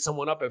to get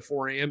someone up at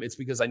 4 a.m., it's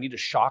because I need to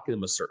shock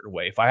them a certain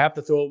way. If I have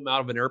to throw them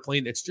out of an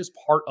airplane, it's just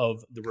part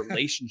of the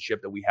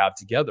relationship that we have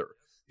together.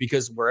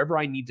 Because wherever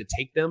I need to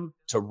take them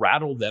to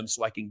rattle them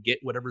so I can get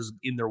whatever's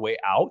in their way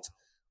out,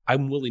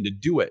 I'm willing to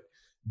do it.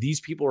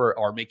 These people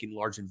are making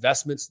large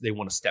investments. They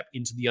want to step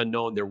into the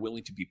unknown. They're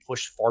willing to be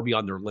pushed far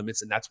beyond their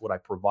limits. And that's what I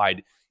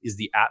provide, is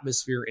the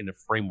atmosphere and a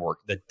framework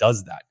that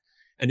does that.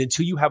 And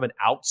until you have an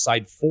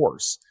outside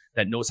force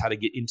that knows how to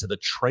get into the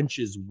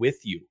trenches with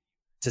you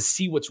to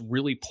see what's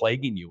really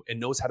plaguing you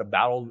and knows how to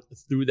battle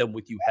through them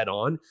with you head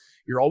on,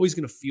 you're always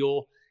going to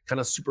feel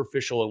kind of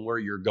superficial in where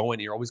you're going.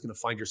 You're always going to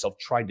find yourself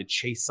trying to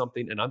chase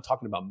something. And I'm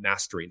talking about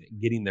mastering it,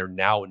 getting there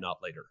now and not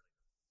later.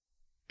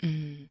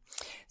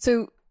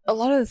 So a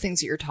lot of the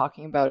things that you're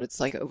talking about, it's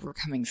like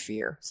overcoming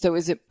fear. So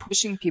is it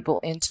pushing people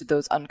into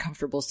those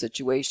uncomfortable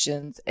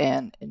situations?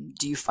 And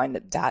do you find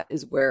that that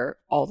is where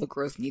all the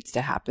growth needs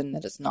to happen,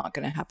 that it's not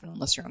going to happen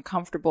unless you're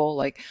uncomfortable?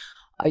 Like,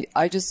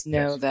 I just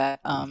know that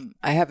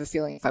I have a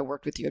feeling if I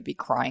worked with you, I'd be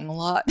crying a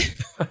lot.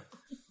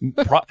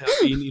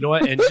 You know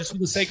what? And just for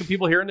the sake of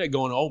people hearing it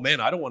going, oh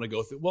man, I don't want to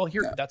go through. Well,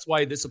 that's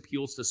why this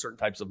appeals to certain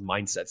types of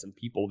mindsets and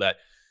people that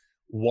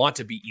want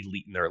to be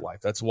elite in their life.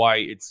 That's why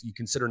you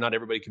consider not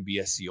everybody can be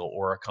a SEAL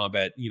or a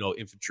combat,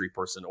 infantry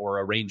person or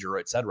a ranger,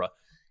 etc.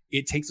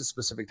 It takes a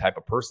specific type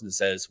of person that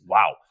says,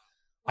 wow,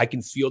 I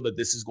can feel that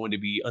this is going to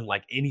be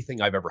unlike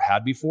anything I've ever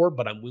had before,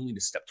 but I'm willing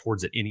to step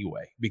towards it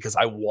anyway, because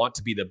I want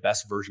to be the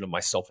best version of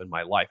myself in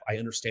my life. I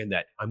understand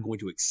that I'm going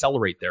to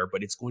accelerate there,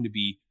 but it's going to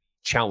be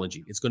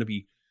challenging. It's going to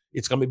be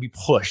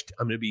pushed.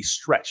 I'm going to be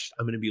stretched.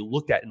 I'm going to be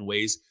looked at in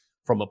ways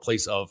from a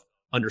place of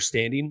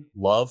understanding,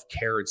 love,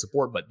 care, and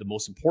support. But the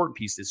most important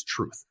piece is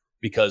truth,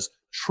 because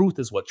truth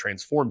is what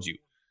transforms you.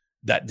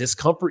 That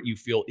discomfort you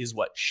feel is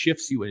what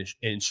shifts you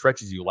and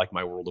stretches you, like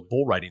my world of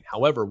bull riding.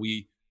 However,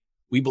 we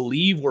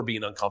believe we're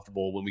being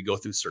uncomfortable when we go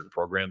through certain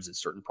programs and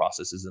certain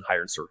processes and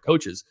hire certain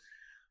coaches.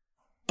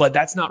 But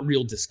that's not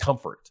real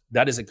discomfort.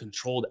 That is a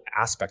controlled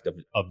aspect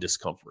of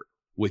discomfort.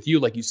 With you,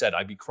 like you said,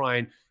 I'd be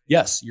crying.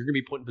 Yes, you're going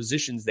to be put in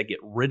positions that get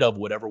rid of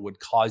whatever would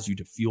cause you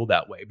to feel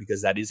that way,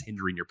 because that is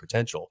hindering your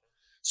potential.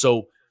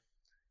 So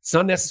it's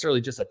not necessarily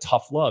just a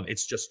tough love.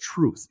 It's just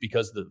truth,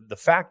 because the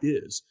fact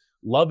is,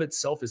 love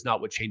itself is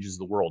not what changes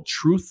the world.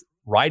 Truth,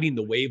 riding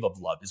the wave of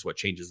love, is what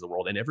changes the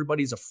world. And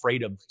everybody's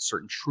afraid of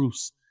certain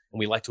truths, and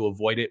we like to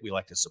avoid it. We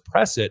like to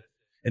suppress it.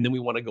 And then we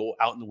want to go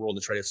out in the world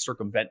and try to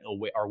circumvent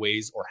our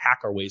ways or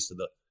hack our ways to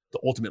the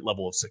ultimate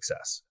level of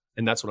success.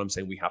 And that's what I'm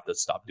saying we have to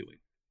stop doing.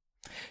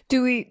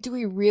 Do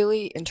we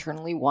really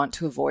internally want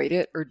to avoid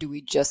it, or do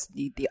we just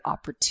need the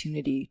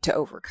opportunity to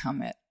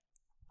overcome it?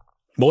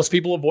 Most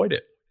people avoid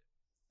it.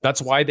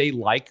 That's why they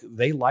like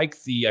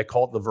the, I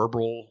call it the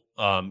verbal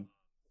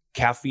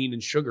caffeine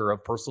and sugar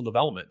of personal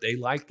development. They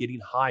like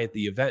getting high at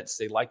the events.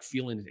 They like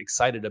feeling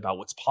excited about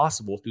what's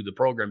possible through the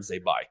programs they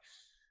buy.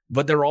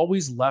 But they're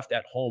always left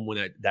at home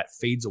when that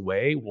fades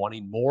away,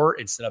 wanting more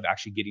instead of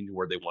actually getting to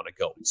where they want to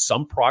go.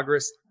 Some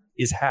progress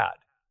is had,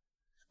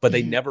 but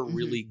they never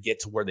really get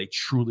to where they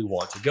truly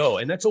want to go.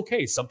 And that's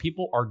okay. Some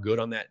people are good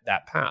on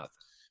that path.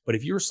 But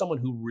if you're someone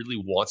who really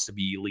wants to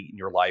be elite in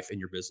your life and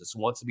your business,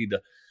 wants to be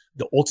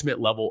the ultimate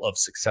level of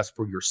success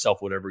for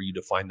yourself, whatever you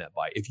define that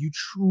by, if you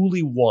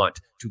truly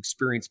want to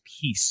experience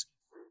peace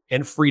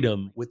and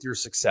freedom with your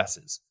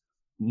successes,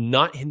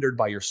 not hindered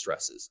by your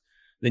stresses,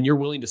 then you're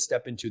willing to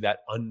step into that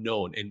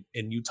unknown.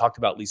 And you talked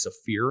about, Lisa,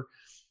 fear.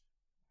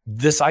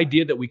 This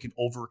idea that we can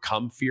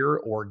overcome fear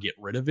or get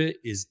rid of it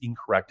is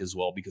incorrect as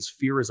well, because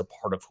fear is a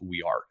part of who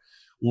we are.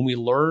 When we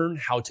learn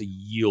how to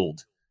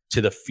yield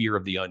to the fear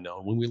of the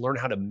unknown, when we learn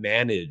how to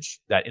manage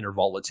that inner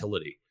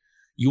volatility,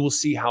 you will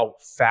see how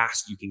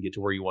fast you can get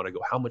to where you want to go,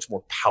 how much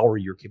more power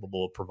you're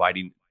capable of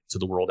providing to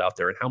the world out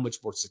there, and how much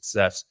more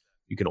success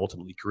you can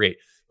ultimately create.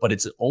 But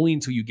it's only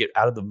until you get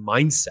out of the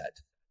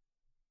mindset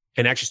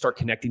and actually start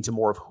connecting to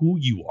more of who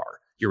you are,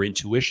 your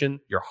intuition,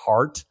 your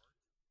heart,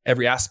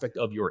 every aspect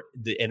of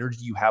the energy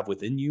you have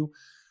within you.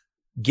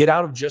 Get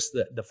out of just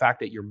the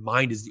fact that your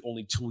mind is the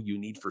only tool you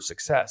need for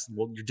success.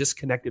 Well, you're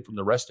disconnected from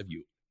the rest of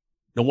you.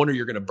 No wonder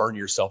you're going to burn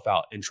yourself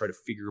out and try to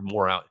figure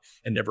more out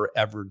and never,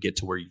 ever get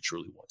to where you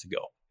truly want to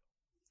go.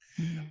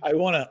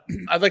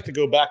 I'd like to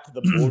go back to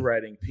the bull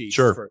riding piece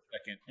Sure. for a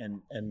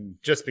second. And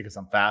just because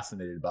I'm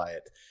fascinated by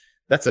it,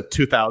 that's a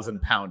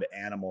 2,000-pound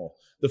animal.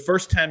 The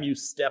first time you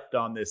stepped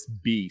on this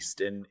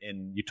beast and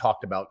you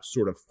talked about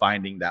sort of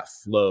finding that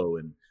flow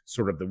and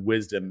sort of the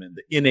wisdom and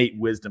the innate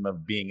wisdom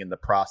of being in the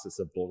process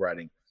of bull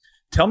riding.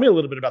 Tell me a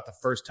little bit about the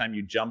first time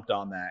you jumped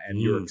on that and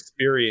your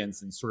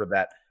experience and sort of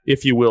that,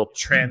 if you will,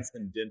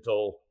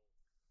 transcendental.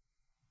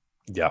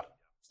 Yeah.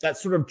 That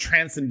sort of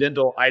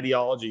transcendental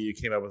ideology you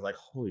came up with, like,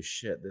 holy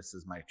shit, this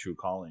is my true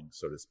calling,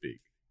 so to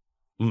speak.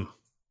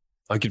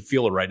 I can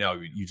feel it right now.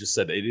 You just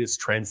said it is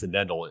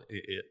transcendental.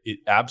 It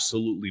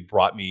absolutely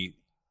brought me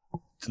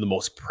to the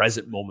most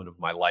present moment of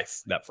my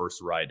life, that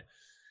first ride.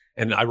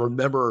 And I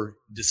remember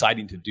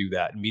deciding to do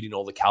that and meeting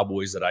all the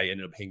cowboys that I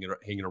ended up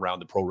hanging around,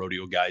 the pro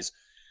rodeo guys.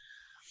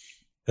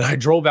 And I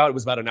drove out. It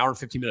was about an hour and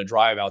 15-minute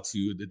drive out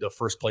to the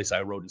first place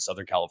I rode in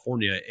Southern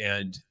California.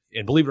 And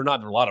believe it or not,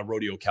 there are a lot of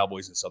rodeo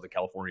cowboys in Southern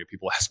California.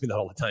 People ask me that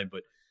all the time.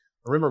 But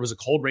I remember it was a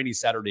cold, rainy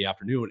Saturday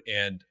afternoon,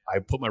 and I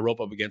put my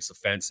rope up against the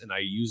fence, and I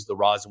used the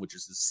rosin, which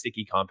is the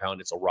sticky compound.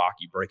 It's a rock.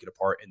 You break it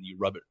apart, and you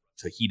rub it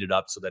to heat it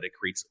up so that it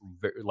creates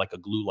like a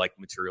glue-like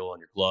material on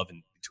your glove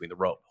and between the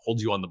rope.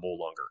 Holds you on the bull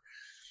longer.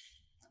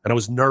 And I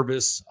was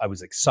nervous. I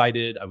was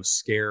excited. I was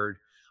scared.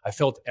 I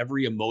felt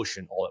every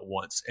emotion all at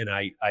once. And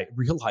I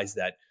realized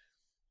that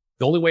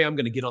the only way I'm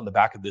going to get on the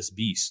back of this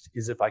beast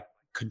is if I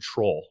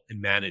control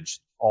and manage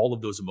all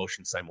of those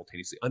emotions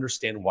simultaneously,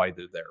 understand why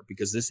they're there,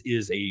 because this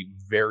is a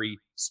very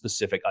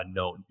specific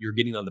unknown. You're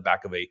getting on the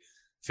back of a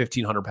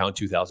 1,500-pound,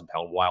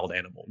 2,000-pound wild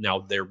animal. Now,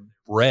 they're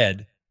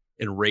bred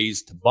and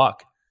raised to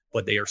buck,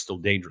 but they are still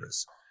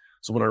dangerous.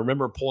 So when I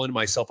remember pulling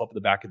myself up the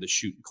back of the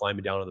chute and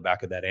climbing down on the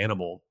back of that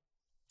animal,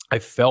 I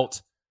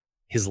felt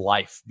his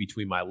life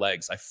between my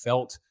legs. I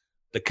felt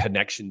the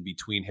connection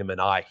between him and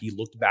I. He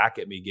looked back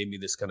at me, gave me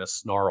this kind of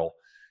snarl,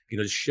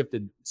 just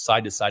shifted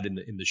side to side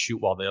in the chute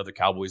while the other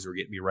cowboys were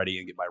getting me ready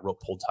and get my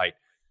rope pulled tight.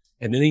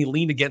 And then he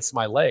leaned against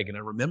my leg. And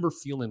I remember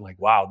feeling like,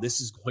 wow, this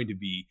is going to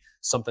be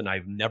something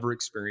I've never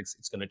experienced.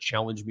 It's going to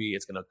challenge me.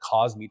 It's going to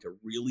cause me to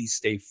really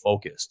stay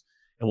focused.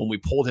 And when we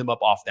pulled him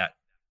up off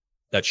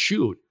that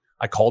chute,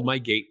 I called my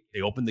gate. They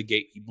opened the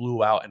gate. He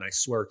blew out. And I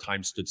swear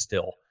time stood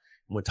still.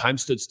 And when time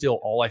stood still,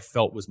 all I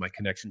felt was my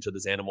connection to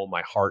this animal,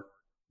 my heart,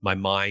 my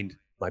mind,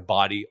 my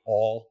body,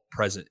 all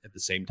present at the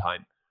same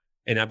time.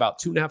 And about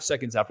 2.5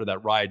 seconds after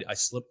that ride, I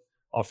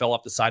fell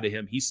off the side of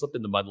him. He slipped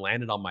in the mud,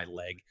 landed on my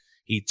leg.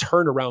 He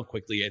turned around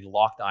quickly and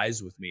locked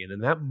eyes with me. And in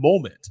that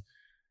moment,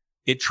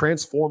 it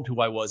transformed who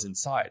I was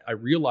inside. I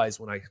realized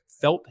when I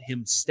felt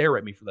him stare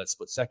at me for that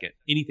split second,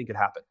 anything could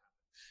happen.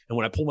 And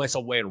when I pulled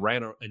myself away and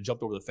ran and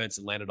jumped over the fence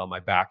and landed on my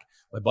back,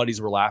 my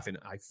buddies were laughing.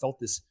 I felt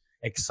this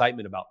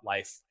excitement about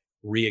life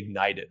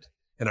reignited.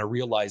 And I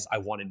realized I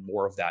wanted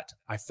more of that.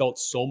 I felt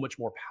so much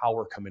more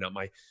power coming up.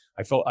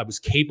 I felt I was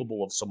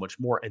capable of so much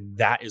more. And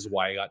that is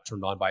why I got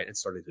turned on by it and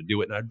started to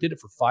do it. And I did it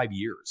for 5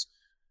 years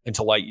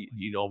until I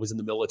was in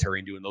the military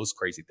and doing those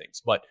crazy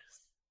things. But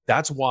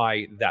that's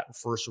why that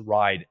first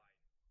ride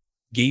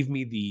gave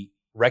me the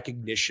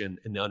recognition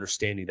and the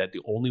understanding that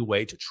the only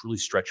way to truly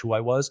stretch who I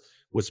was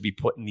to be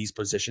put in these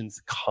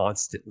positions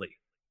constantly,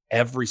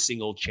 every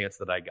single chance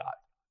that I got.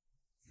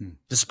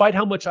 Despite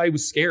how much I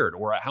was scared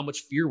or how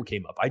much fear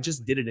came up, I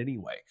just did it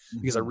anyway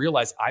because I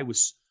realized I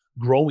was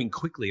growing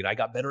quickly and I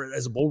got better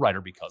as a bull rider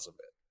because of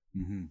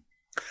it.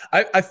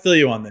 I feel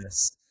you on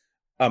this.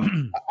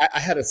 I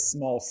had a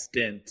small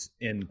stint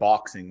in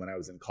boxing when I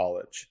was in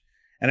college,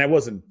 and I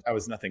was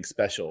nothing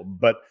special,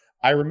 but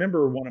I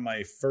remember one of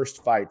my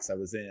first fights I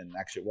was in.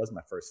 Actually, it was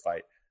my first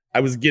fight.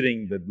 I was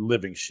getting the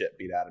living shit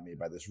beat out of me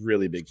by this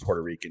really big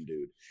Puerto Rican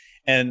dude.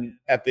 And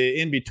at the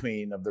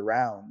in-between of the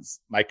rounds,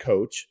 my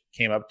coach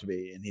came up to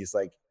me and he's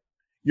like,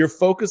 "You're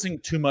focusing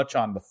too much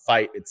on the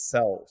fight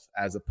itself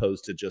as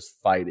opposed to just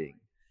fighting."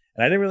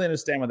 And I didn't really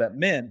understand what that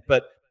meant,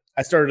 but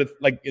I started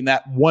like in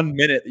that 1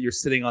 minute that you're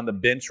sitting on the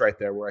bench right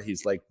there where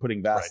he's like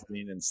putting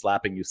Vaseline and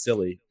slapping you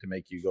silly to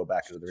make you go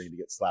back to the ring to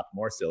get slapped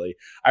more silly.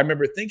 I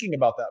remember thinking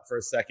about that for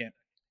a second.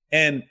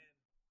 And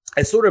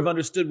I sort of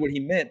understood what he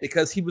meant,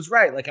 because he was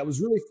right. Like, I was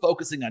really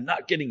focusing on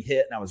not getting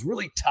hit, and I was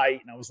really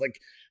tight, and I was like,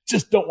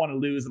 just don't want to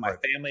lose. And my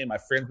family and my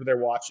friends were there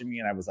watching me,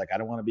 and I was like, I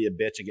don't want to be a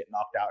bitch and get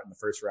knocked out in the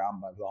first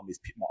round by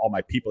all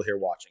my people here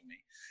watching me.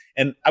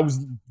 And I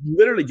was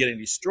literally getting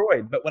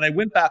destroyed. But when I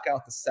went back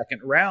out the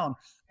second round,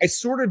 I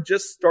sort of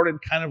just started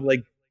kind of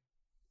like,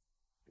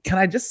 can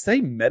I just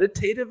say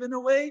meditative in a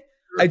way?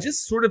 I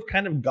just sort of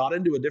kind of got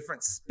into a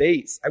different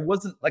space. I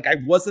wasn't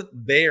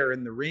there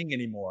in the ring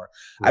anymore.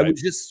 Right. I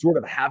was just sort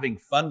of having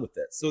fun with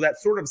it. So that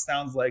sort of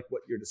sounds like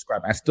what you're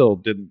describing. I still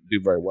didn't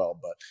do very well,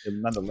 but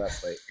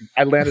nonetheless,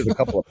 I landed a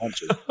couple of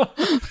punches.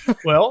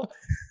 Well,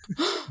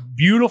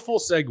 beautiful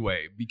segue,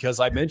 because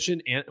I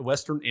mentioned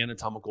Western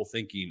anatomical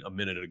thinking a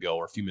minute ago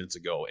or a few minutes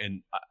ago,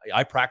 and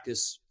I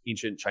practice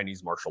ancient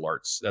Chinese martial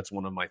arts. That's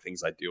one of my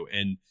things I do.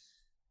 And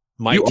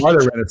you are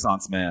the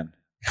Renaissance man.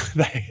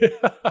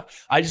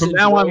 I just from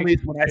now on, at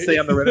least when I say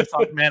I'm the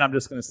Renaissance man, I'm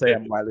just going to say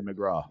I'm Wiley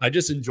McGraw. I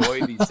just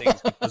enjoy these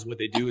things because what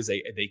they do is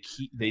they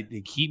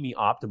keep me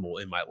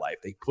optimal in my life.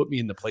 They put me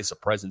in the place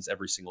of presence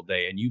every single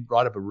day. And you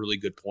brought up a really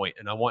good point,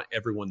 and I want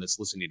everyone that's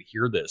listening to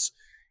hear this.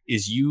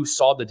 Is you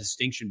saw the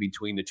distinction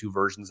between the two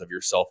versions of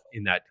yourself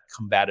in that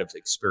combative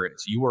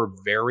experience. You were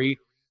very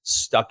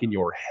stuck in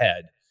your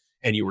head,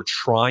 and you were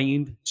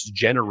trying to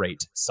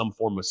generate some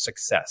form of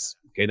success.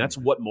 Okay, and that's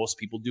what most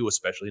people do,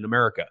 especially in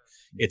America.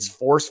 It's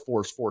force.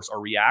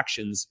 Our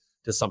reactions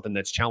to something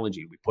that's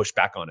challenging, we push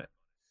back on it.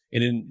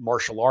 And in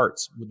martial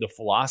arts, the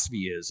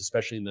philosophy is,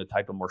 especially in the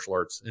type of martial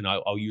arts, and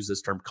I'll use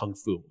this term kung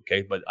fu,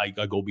 okay, but I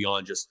go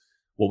beyond just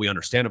what we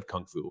understand of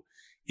kung fu,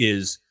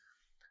 is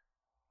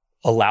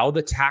allow the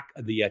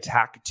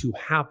attack to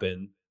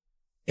happen,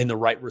 and the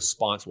right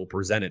response will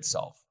present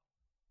itself.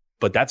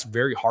 But that's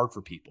very hard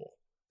for people.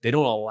 They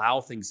don't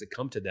allow things to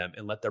come to them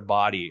and let their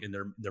body and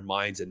their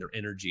minds and their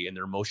energy and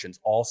their emotions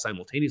all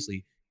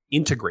simultaneously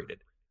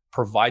integrated,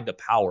 provide the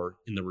power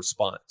in the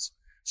response.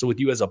 So with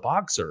you as a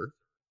boxer,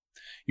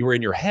 you were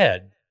in your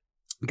head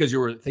because you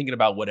were thinking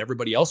about what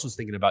everybody else was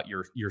thinking about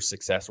your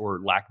success or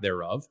lack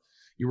thereof.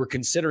 You were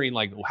considering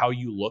like how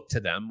you look to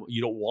them.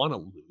 You don't want to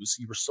lose.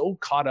 You were so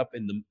caught up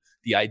in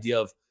the idea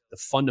of the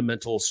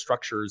fundamental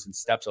structures and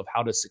steps of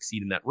how to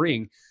succeed in that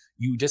ring.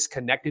 You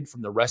disconnected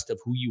from the rest of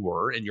who you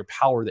were and your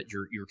power that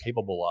you're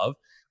capable of.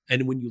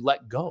 And when you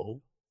let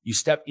go, you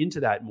step into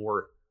that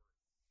more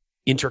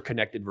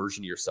interconnected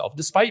version of yourself.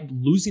 Despite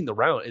losing the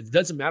round, it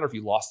doesn't matter if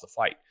you lost the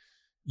fight.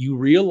 You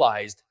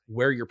realized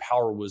where your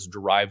power was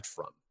derived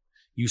from.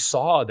 You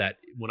saw that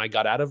when I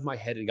got out of my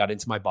head and got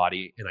into my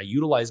body, and I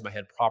utilized my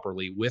head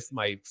properly with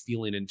my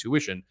feeling and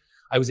intuition,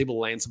 I was able to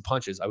land some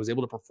punches. I was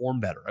able to perform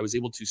better. I was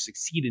able to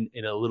succeed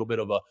in a little bit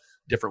of a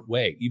different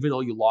way. Even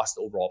though you lost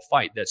the overall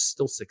fight, that's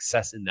still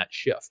success in that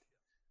shift.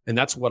 And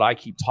that's what I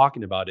keep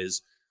talking about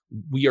is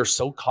we are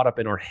so caught up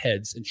in our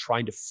heads and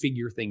trying to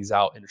figure things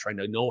out and trying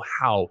to know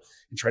how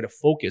and try to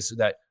focus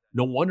that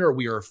no wonder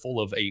we are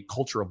full of a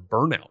culture of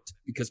burnout,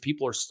 because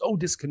people are so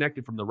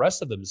disconnected from the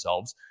rest of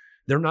themselves.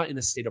 They're not in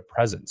a state of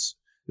presence.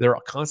 They're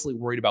constantly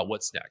worried about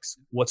what's next.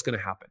 What's going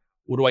to happen?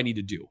 What do I need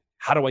to do?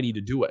 How do I need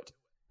to do it?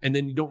 And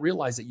then you don't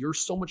realize that you're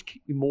so much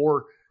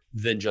more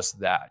than just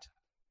that.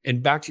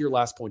 And back to your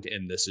last point to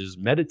end this is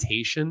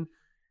meditation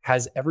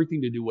has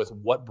everything to do with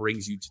what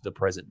brings you to the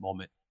present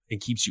moment and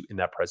keeps you in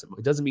that present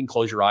moment. It doesn't mean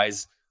close your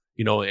eyes,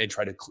 and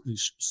try to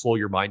slow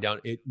your mind down.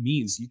 It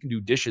means you can do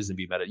dishes and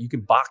be meditative. You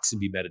can box and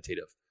be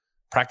meditative.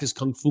 Practice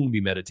kung fu and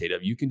be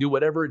meditative. You can do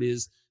whatever it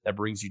is that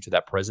brings you to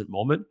that present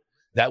moment.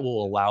 That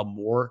will allow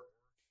more,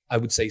 I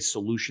would say,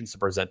 solutions to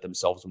present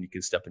themselves when you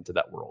can step into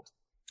that world.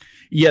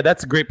 Yeah,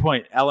 that's a great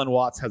point. Alan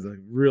Watts has a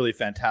really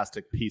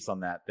fantastic piece on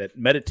that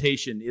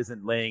meditation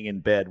isn't laying in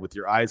bed with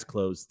your eyes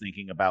closed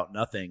thinking about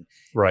nothing.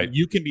 Right.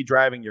 You can be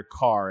driving your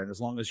car, and as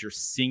long as you're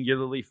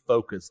singularly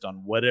focused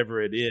on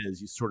whatever it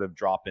is, you sort of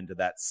drop into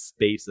that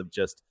space of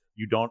just,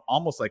 you don't,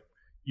 almost like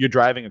you're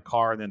driving a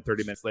car and then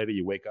 30 minutes later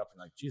you wake up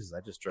and like, Jesus,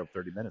 I just drove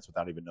 30 minutes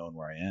without even knowing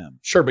where I am.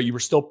 Sure, but you were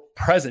still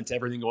present to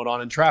everything going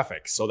on in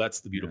traffic. So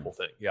that's the beautiful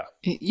thing. Yeah.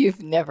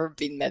 You've never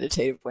been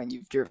meditative when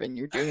you've driven.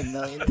 You're doing a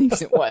million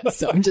things at once.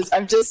 So I'm just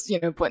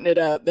putting it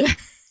out there.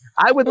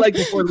 I would like,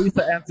 before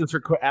Lisa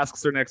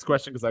asks her next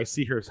question, because I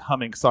see her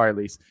humming. Sorry,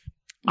 Lisa.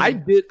 I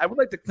would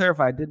like to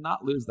clarify, I did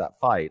not lose that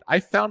fight. I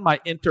found my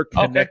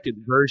interconnected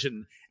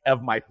version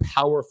of my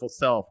powerful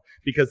self,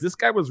 because this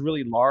guy was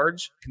really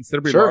large,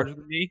 considerably larger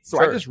than me. So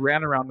I just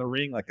ran around the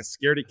ring like a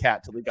scaredy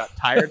cat till he got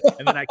tired,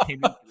 and then I came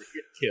in for a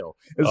hit kill.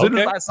 As soon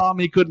as I saw him,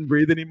 he couldn't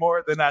breathe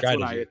anymore, then that's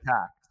when I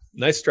attacked.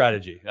 Nice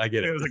strategy. I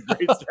get it. It was a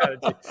great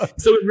strategy.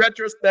 So in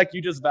retrospect,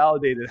 you just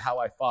validated how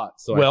I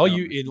fought. So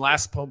in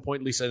last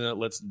point, Lisa,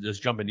 let's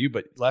just jump into you.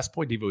 But last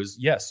point, Devo, is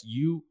yes,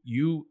 you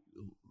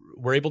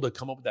were able to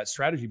come up with that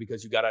strategy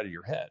because you got out of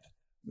your head.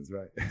 That's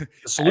right.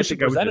 The solution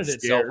presented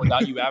itself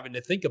without you having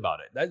to think about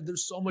it.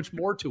 There's so much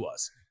more to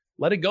us.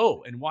 Let it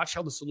go and watch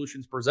how the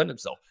solutions present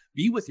themselves.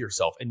 Be with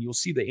yourself, and you'll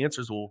see the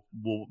answers will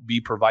be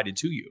provided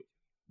to you.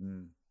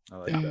 I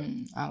like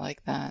that. I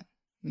like that.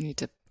 We need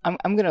to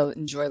I'm going to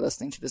enjoy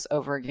listening to this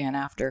over again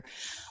after.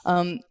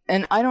 And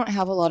I don't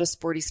have a lot of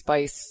sporty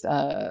spice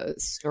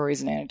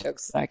stories and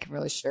anecdotes that I can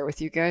really share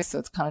with you guys, so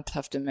it's kind of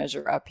tough to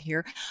measure up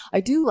here.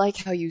 I do like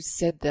how you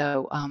said,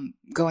 though,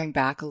 going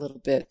back a little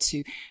bit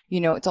to,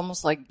 it's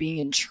almost like being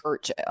in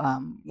church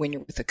when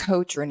you're with a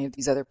coach or any of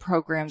these other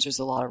programs. There's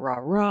a lot of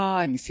rah-rah,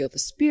 and you feel the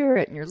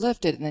spirit, and you're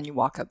lifted, and then you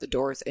walk out the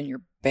doors, and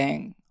you're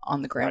bang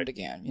on the ground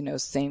again.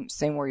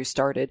 Same where you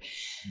started.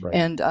 Right.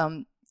 And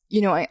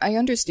I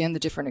understand the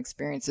different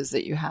experiences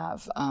that you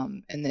have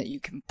and that you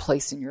can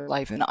place in your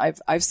life. And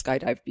I've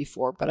skydived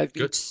before, but I've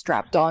been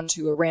strapped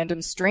onto a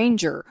random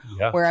stranger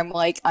where I'm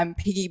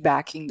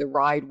piggybacking the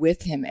ride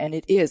with him. And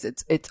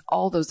it's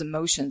all those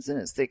emotions, and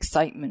it's the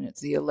excitement,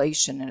 it's the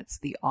elation, and it's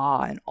the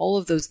awe, and all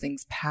of those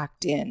things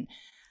packed in.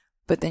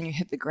 But then you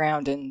hit the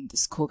ground and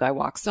this cool guy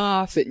walks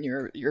off, and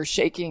you're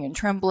shaking and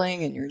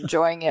trembling and you're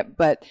enjoying it.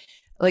 But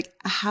like,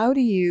 how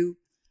do you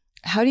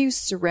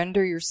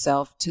surrender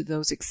yourself to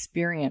those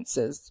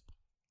experiences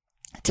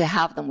to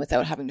have them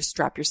without having to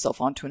strap yourself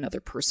onto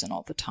another person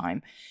all the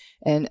time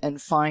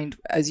and find,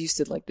 as you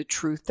said, like the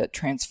truth that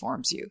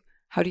transforms you?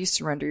 How do you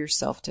surrender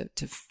yourself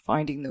to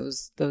finding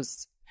those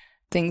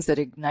things that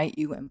ignite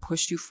you and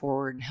push you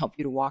forward and help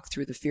you to walk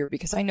through the fear?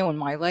 Because I know in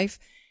my life,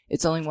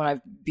 it's only when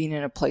I've been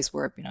in a place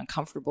where I've been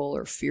uncomfortable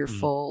or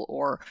fearful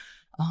or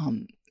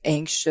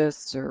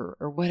anxious or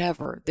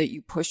whatever, that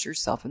you push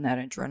yourself in that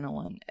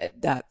adrenaline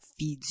that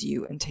feeds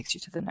you and takes you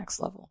to the next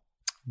level.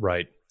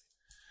 Right.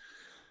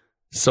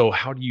 So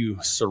how do you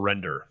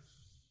surrender?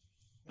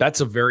 That's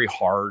a very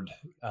hard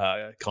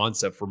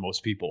concept for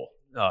most people.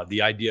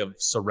 The idea of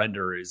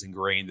surrender is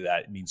ingrained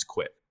that it means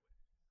quit.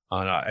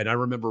 And I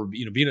remember,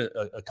 being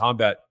a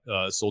combat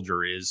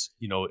soldier is,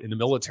 in the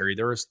military,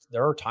 there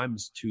are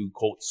times to,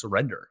 quote,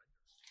 surrender.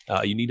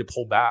 You need to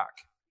pull back.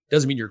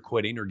 Doesn't mean you're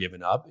quitting or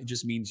giving up. It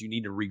just means you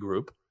need to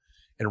regroup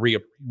and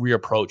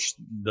reapproach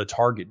the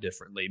target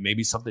differently.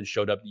 Maybe something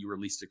showed up that you were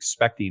least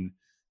expecting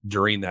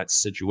during that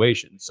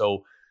situation.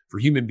 So for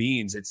human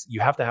beings,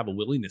 you have to have a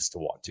willingness to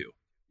want to.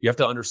 You have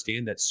to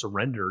understand that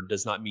surrender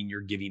does not mean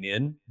you're giving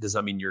in, does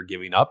not mean you're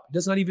giving up. It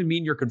does not even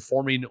mean you're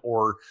conforming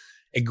or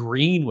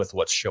agreeing with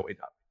what's showing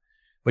up.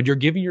 But you're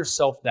giving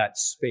yourself that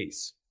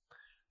space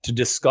to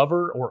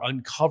discover or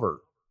uncover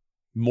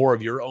more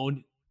of your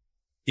own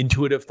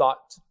intuitive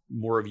thought,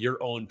 more of your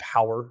own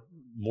power,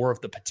 more of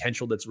the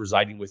potential that's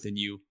residing within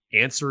you,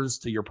 answers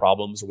to your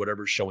problems or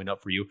whatever's showing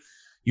up for you.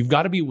 You've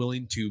got to be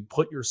willing to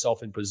put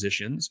yourself in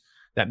positions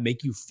that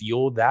make you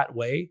feel that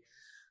way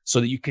so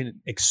that you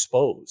can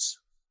expose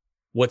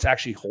what's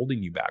actually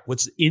holding you back,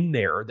 what's in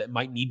there that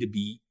might need to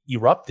be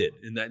erupted.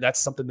 And that's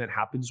something that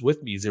happens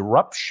with me, is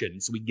eruption.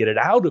 So we get it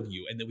out of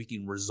you and then we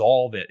can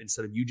resolve it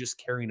instead of you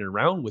just carrying it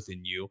around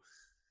within you,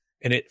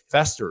 and it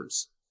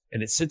festers.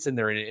 And it sits in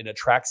there and it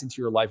attracts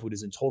into your life what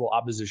is in total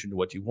opposition to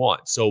what you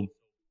want. So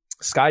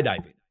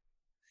skydiving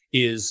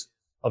is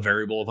a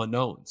variable of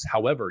unknowns.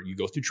 However, you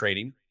go through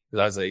training.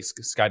 As a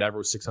skydiver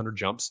with 600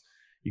 jumps,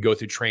 you go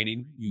through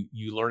training.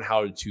 You learn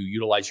how to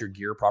utilize your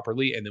gear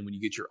properly. And then when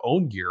you get your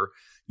own gear,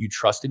 you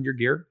trust in your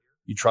gear.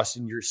 You trust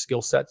in your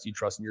skill sets. You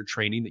trust in your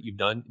training that you've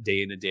done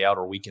day in and day out,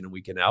 or week in and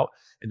week out.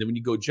 And then when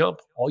you go jump,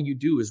 all you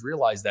do is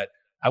realize that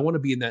I want to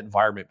be in that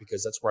environment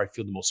because that's where I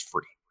feel the most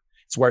free.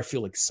 It's where I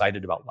feel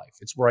excited about life.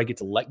 It's where I get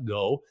to let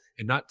go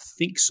and not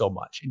think so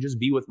much and just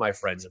be with my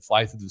friends and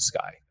fly through the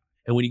sky.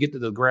 And when you get to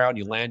the ground,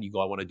 you land, you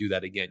go, I want to do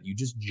that again. You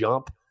just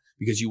jump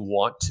because you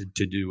want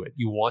to do it.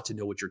 You want to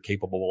know what you're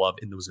capable of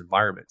in those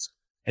environments.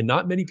 And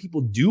not many people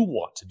do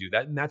want to do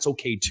that, and that's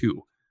okay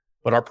too.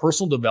 But our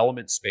personal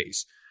development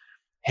space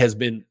has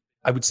been,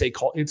 I would say,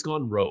 it's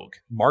gone rogue.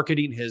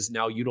 Marketing is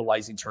now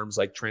utilizing terms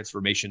like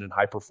transformation and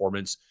high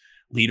performance,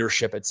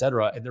 leadership, et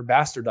cetera, and they're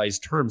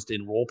bastardized terms to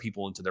enroll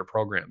people into their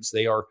programs.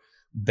 They are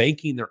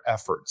banking their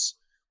efforts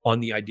on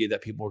the idea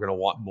that people are going to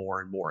want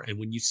more and more. And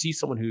when you see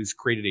someone who's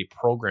created a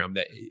program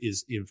that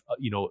is,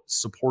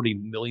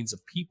 supporting millions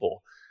of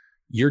people,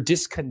 you're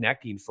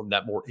disconnecting from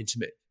that more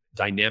intimate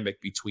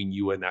dynamic between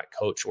you and that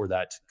coach or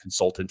that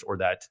consultant or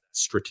that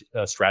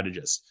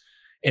strategist.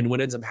 And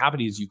what ends up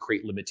happening is you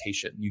create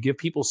limitation. You give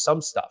people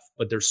some stuff,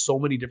 but there's so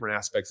many different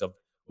aspects of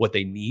what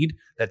they need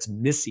that's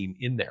missing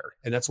in there.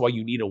 And that's why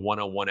you need a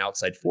one-on-one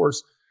outside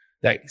force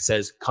that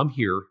says, come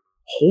here,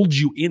 hold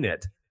you in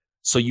it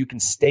so you can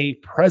stay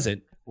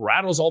present,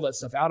 rattles all that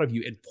stuff out of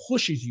you and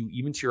pushes you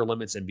even to your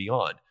limits and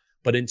beyond.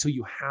 But until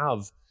you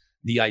have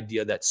the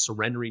idea that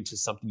surrendering to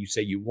something you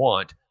say you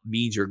want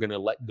means you're going to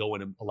let go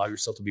and allow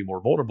yourself to be more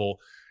vulnerable,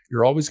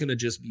 you're always going to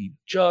just be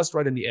just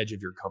right on the edge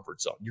of your comfort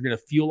zone. You're going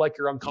to feel like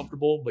you're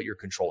uncomfortable, but you're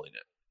controlling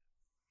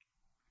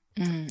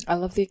it. I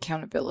love the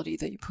accountability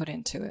that you put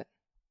into it.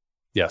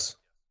 Yes.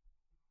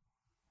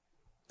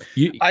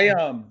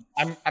 I'm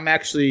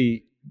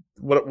actually,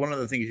 one of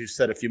the things you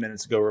said a few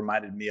minutes ago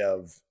reminded me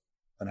of,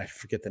 and I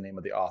forget the name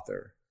of the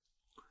author,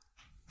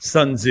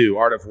 Sun Tzu,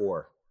 Art of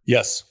War.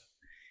 Yes.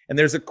 And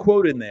there's a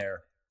quote in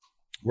there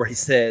where he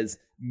says,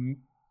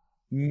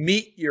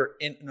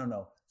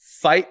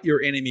 fight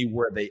your enemy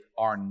where they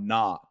are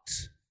not,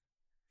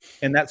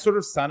 And that sort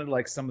of sounded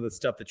like some of the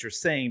stuff that you're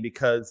saying,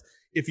 because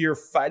if you're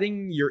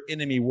fighting your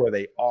enemy where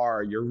they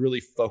are, you're really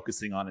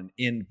focusing on an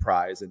end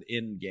prize, an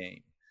end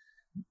game.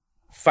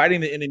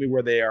 Fighting the enemy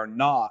where they are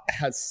not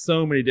has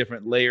so many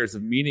different layers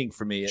of meaning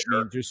for me. It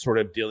means you're sort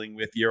of dealing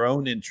with your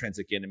own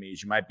intrinsic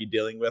enemies. You might be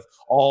dealing with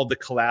all the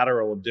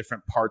collateral of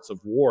different parts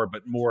of war,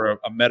 but more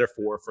a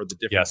metaphor for the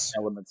different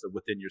elements of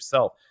within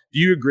yourself. Do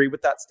you agree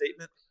with that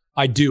statement?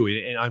 I do,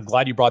 and I'm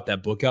glad you brought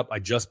that book up. I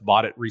just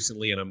bought it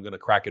recently, and I'm going to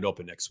crack it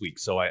open next week.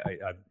 So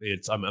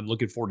I'm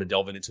looking forward to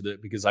delving into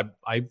it, because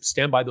I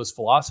stand by those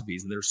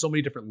philosophies, and there's so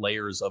many different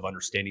layers of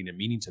understanding and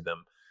meaning to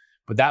them.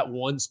 But that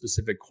one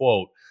specific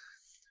quote,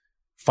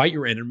 "Fight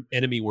your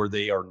enemy where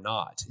they are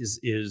not,"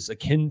 is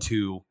akin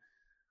to,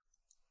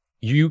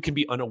 you can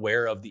be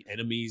unaware of the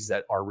enemies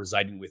that are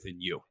residing within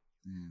you.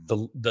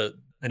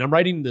 And I'm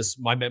writing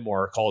my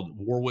memoir called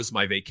 "War Was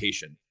My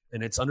Vacation."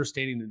 And it's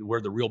understanding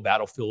where the real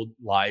battlefield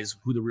lies,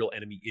 who the real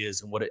enemy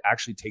is, and what it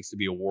actually takes to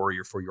be a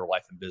warrior for your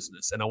life and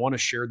business. And I want to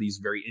share these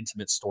very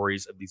intimate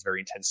stories of these very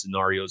intense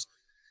scenarios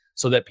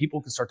so that people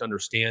can start to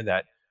understand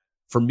that,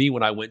 for me,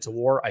 when I went to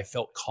war, I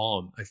felt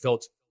calm. I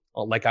felt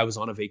like I was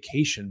on a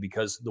vacation,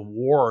 because the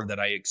war that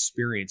I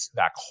experienced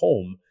back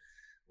home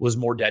was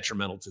more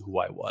detrimental to who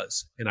I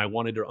was. And I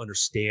wanted to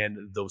understand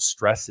those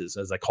stresses,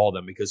 as I call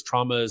them, because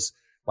traumas,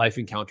 life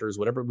encounters,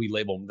 whatever we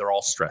label them, they're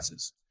all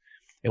stresses.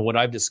 And what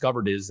I've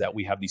discovered is that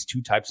we have these two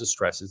types of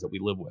stresses that we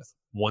live with.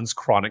 One's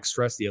chronic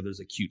stress, the other's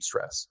acute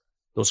stress.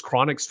 Those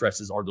chronic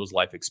stresses are those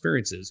life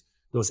experiences,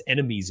 those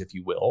enemies, if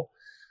you will,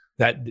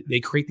 that they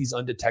create these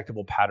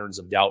undetectable patterns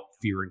of doubt,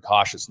 fear, and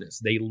cautiousness.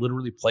 They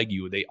literally plague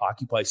you. They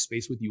occupy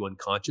space with you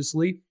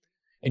unconsciously.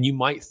 And you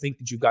might think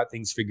that you've got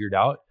things figured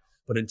out,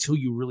 but until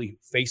you really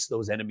face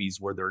those enemies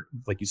where they're,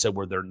 like you said,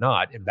 where they're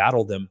not, and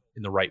battle them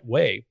in the right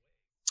way,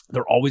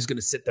 they're always going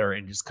to sit there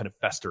and just kind of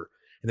fester.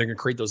 And they're going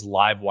to create those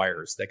live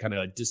wires that kind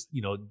of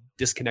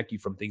disconnect you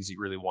from things that you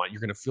really want.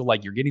 You're going to feel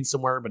like you're getting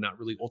somewhere, but not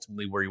really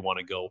ultimately where you want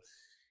to go.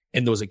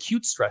 And those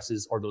acute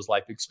stresses are those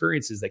life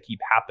experiences that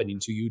keep happening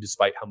to you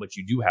despite how much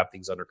you do have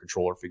things under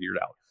control or figured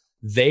out.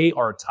 They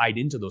are tied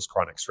into those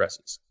chronic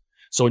stresses.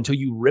 So until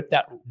you rip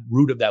that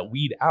root of that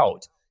weed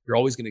out, you're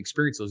always going to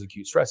experience those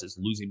acute stresses,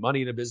 losing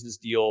money in a business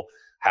deal,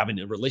 having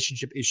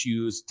relationship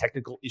issues,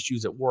 technical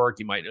issues at work.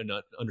 You might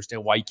not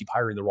understand why you keep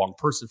hiring the wrong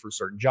person for a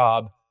certain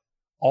job.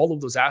 All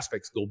of those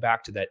aspects go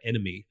back to that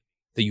enemy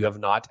that you have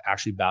not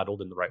actually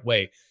battled in the right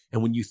way.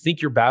 And when you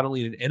think you're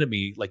battling an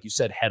enemy, like you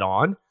said, head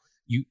on,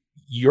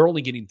 you're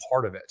only getting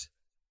part of it.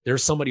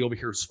 There's somebody over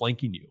here who's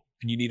flanking you,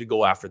 and you need to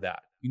go after that.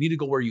 You need to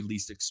go where you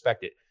least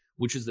expect it,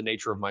 which is the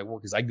nature of my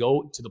work. Is I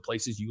go to the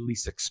places you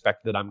least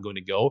expect that I'm going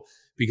to go,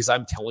 because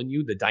I'm telling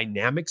you the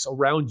dynamics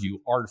around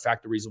you are in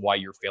fact the reason why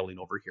you're failing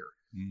over here.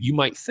 You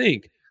might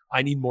think,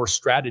 I need more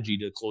strategy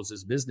to close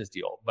this business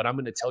deal, but I'm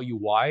going to tell you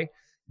why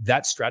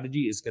that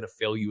strategy is going to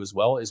fail you as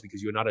well, is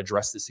because you're not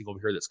addressed this thing over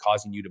here that's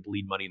causing you to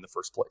bleed money in the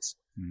first place.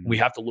 We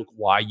have to look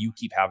why you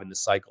keep having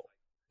this cycle.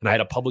 And I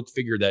had a public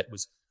figure that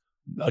was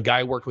a guy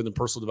I worked with in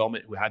personal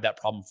development who had that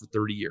problem for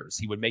 30 years.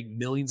 He would make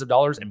millions of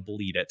dollars and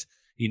bleed it.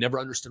 He never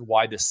understood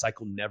why this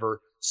cycle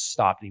never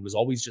stopped. And he was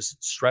always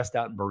just stressed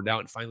out and burned out,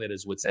 and finally at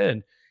his wit's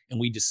end. And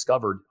we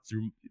discovered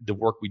through the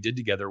work we did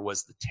together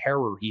was the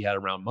terror he had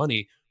around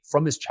money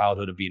from his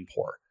childhood of being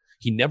poor.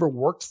 He never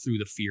worked through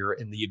the fear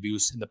and the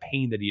abuse and the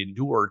pain that he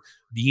endured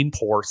being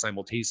poor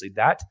simultaneously.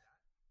 That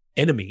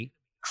enemy,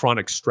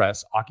 chronic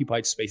stress,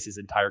 occupied space his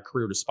entire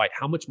career, despite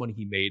how much money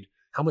he made,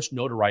 how much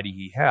notoriety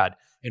he had,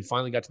 and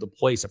finally got to the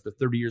place after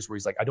 30 years where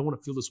he's like, I don't want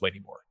to feel this way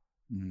anymore.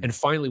 And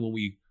finally, when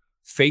we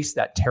faced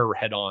that terror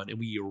head on and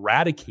we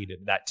eradicated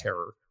that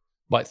terror,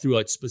 but through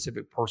a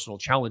specific personal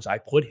challenge I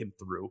put him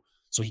through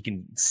so he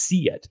can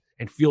see it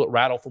and feel it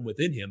rattle from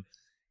within him,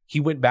 he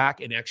went back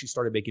and actually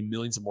started making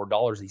millions of more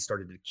dollars that he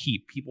started to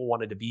keep. People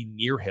wanted to be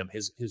near him.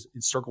 His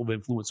circle of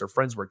influence or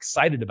friends were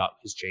excited about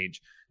his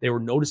change. They were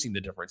noticing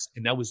the difference.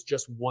 And that was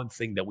just one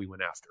thing that we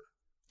went after.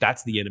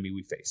 That's the enemy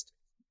we faced.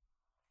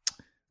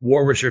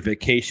 War Was Your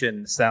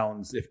Vacation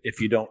sounds, if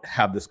you don't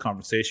have this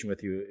conversation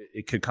with you,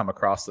 it could come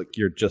across like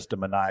you're just a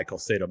maniacal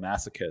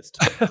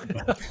sadomasochist.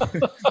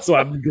 So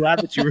I'm glad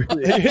that you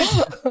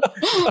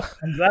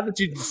I'm glad that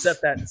you set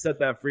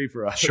that free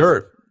for us.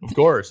 Sure, of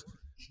course.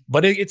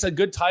 But it's a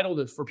good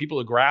title for people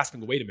to grasp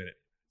and go, wait a minute,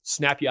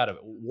 snap you out of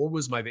it. War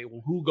was my vacation.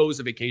 Well, who goes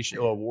to vacation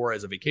or war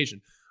as a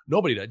vacation?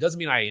 Nobody does. It doesn't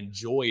mean I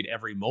enjoyed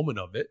every moment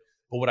of it.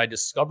 But what I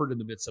discovered in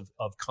the midst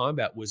of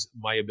combat was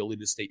my ability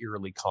to stay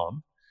eerily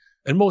calm.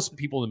 And most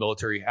people in the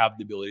military have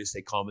the ability to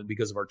stay calm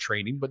because of our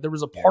training. But there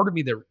was a part of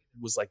me that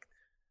was like,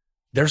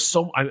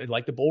 I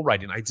like the bull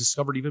riding. I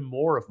discovered even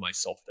more of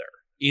myself there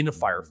in a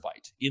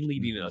firefight, in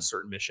leading a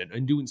certain mission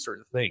and doing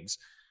certain things.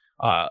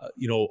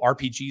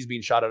 RPGs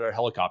being shot out of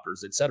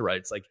helicopters, et cetera.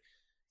 It's like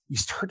you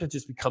start to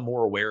just become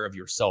more aware of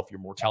yourself, your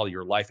mortality,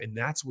 your life. And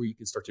that's where you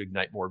can start to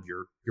ignite more of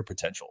your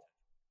potential.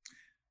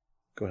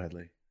 Go ahead,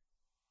 Lee.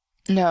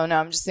 No,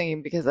 I'm just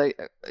thinking because I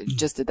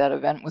just did that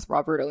event with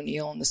Robert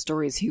O'Neill and the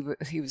stories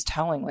he was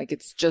telling. Like,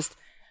 it's just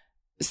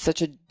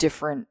such a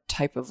different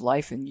type of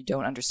life, and you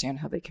don't understand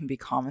how they can be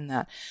calm in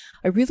that.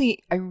 I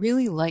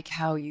really like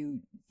how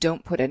you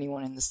don't put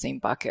anyone in the same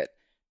bucket,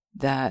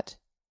 that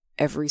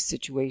every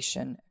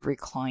situation, every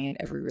client,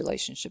 every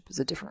relationship is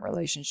a different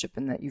relationship,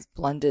 and that you've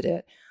blended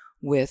it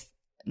with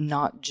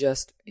not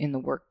just in the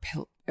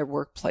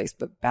workplace,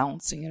 but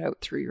balancing it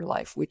out through your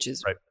life, which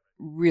is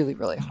really,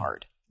 really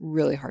hard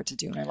to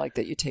do. And I like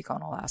that you take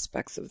on all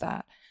aspects of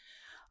that.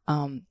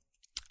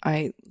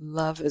 I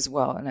love as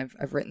well, and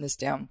I've written this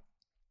down,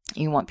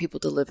 you want people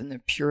to live in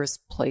their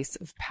purest place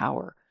of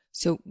power.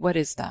 So what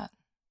is that?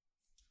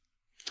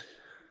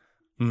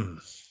 Let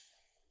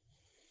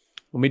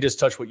me just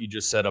touch what you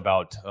just said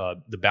about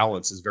the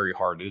balance is very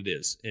hard. It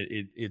is.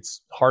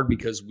 It's hard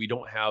because we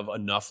don't have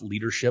enough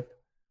leadership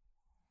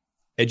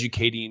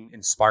educating,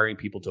 inspiring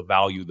people to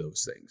value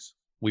those things.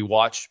 We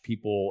watch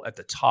people at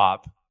the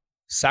top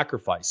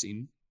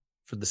sacrificing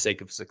for the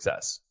sake of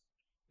success.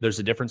 There's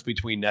a difference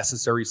between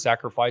necessary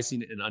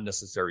sacrificing and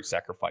unnecessary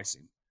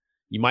sacrificing.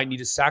 You might need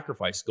to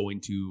sacrifice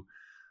going to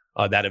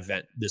that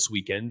event this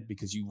weekend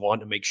because you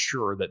want to make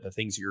sure that the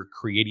things you're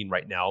creating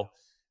right now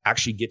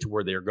actually get to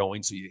where they're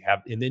going. So you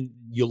have, and then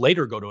you'll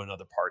later go to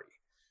another party.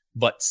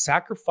 But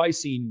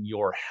sacrificing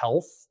your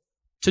health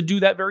to do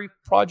that very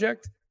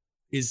project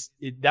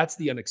that's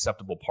the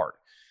unacceptable part.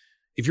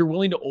 If you're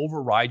willing to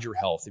override your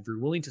health, if you're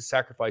willing to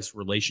sacrifice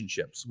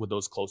relationships with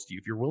those close to you,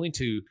 if you're willing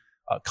to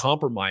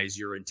compromise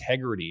your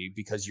integrity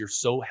because you're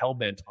so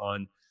hell-bent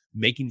on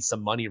making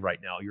some money right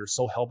now, you're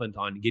so hell-bent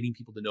on getting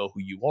people to know who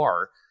you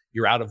are,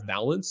 you're out of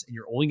balance, and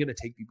you're only going to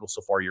take people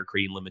so far. You're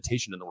creating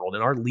limitation in the world.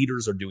 And our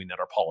leaders are doing that.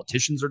 Our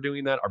politicians are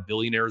doing that. Our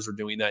billionaires are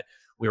doing that.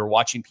 We are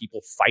watching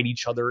people fight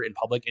each other in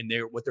public. And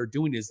what they're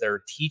doing is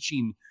they're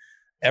teaching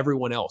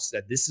everyone else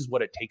that this is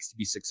what it takes to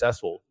be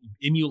successful.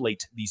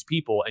 Emulate these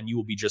people and you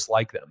will be just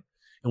like them.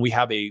 And we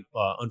have a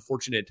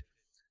unfortunate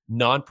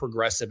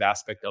non-progressive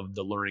aspect of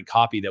the learning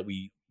copy that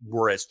we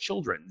were as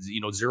children.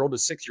 0 to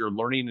 6, you're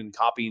learning and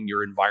copying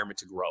your environment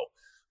to grow.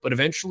 But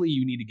eventually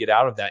you need to get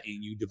out of that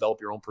and you develop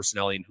your own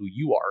personality and who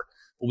you are.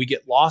 But we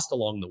get lost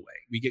along the way.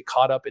 We get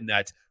caught up in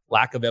that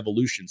lack of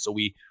evolution. So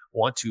we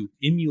want to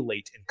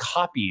emulate and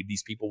copy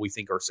these people we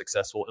think are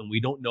successful, and we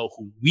don't know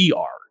who we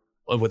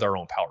are with our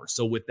own power.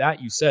 So with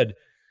that, you said,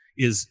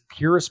 is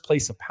purest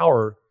place of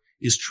power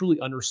is truly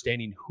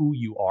understanding who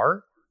you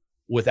are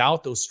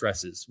without those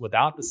stresses,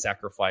 without the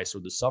sacrifice or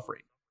the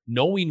suffering,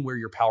 knowing where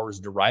your power is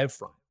derived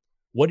from.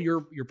 What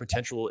your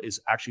potential is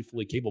actually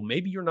fully capable.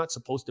 Maybe you're not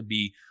supposed to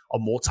be a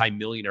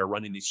multimillionaire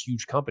running this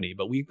huge company,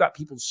 but we've got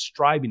people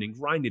striving and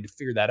grinding to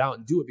figure that out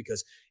and do it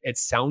because it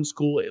sounds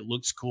cool. It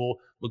looks cool.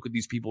 Look what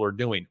these people are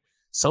doing.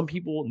 Some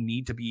people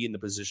need to be in the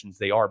positions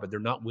they are, but they're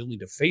not willing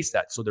to face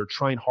that. So they're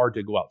trying hard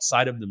to go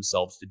outside of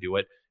themselves to do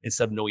it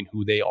instead of knowing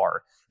who they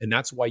are. And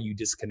that's why you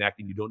disconnect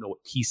and you don't know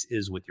what peace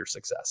is with your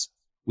success.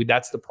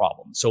 That's the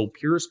problem. So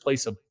purest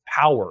place of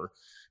power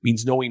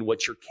means knowing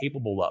what you're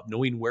capable of,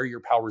 knowing where your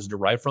power is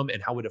derived from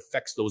and how it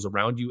affects those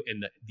around you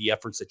and the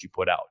efforts that you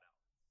put out.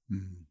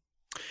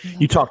 Mm-hmm.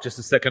 You talked just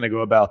a second ago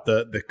about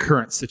the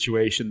current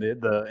situation,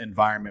 the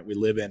environment we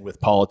live in with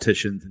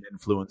politicians and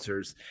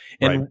influencers.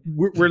 And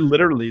we're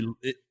literally,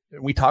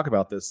 we talk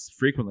about this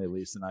frequently,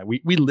 Lisa and I,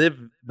 we live,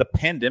 the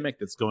pandemic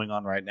that's going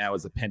on right now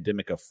is a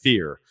pandemic of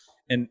fear.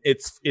 And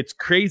it's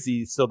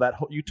crazy. So that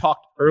you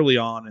talked early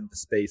on in the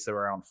space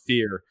around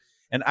fear.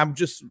 And I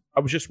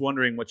was just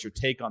wondering what your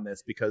take on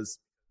this, because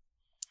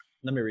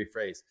let me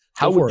rephrase.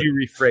 How would you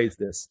rephrase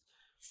this?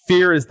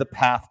 Fear is the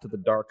path to the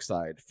dark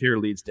side. Fear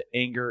leads to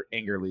anger.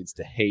 Anger leads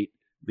to hate,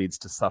 leads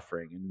to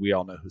suffering. And we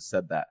all know who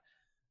said that.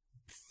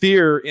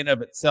 Fear in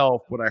of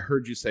itself, what I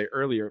heard you say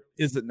earlier,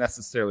 isn't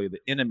necessarily the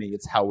enemy.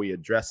 It's how we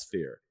address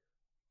fear.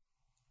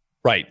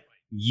 Right.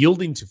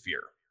 Yielding to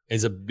fear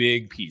is a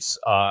big piece.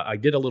 I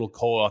did a little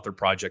co-author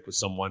project with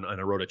someone, and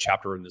I wrote a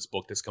chapter in this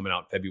book that's coming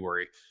out in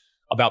February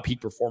about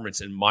peak performance.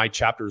 And my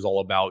chapter is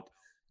all about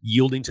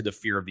yielding to the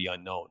fear of the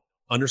unknown,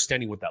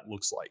 understanding what that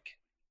looks like.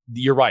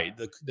 You're right.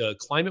 The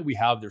climate we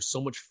have, there's so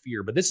much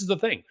fear, but this is the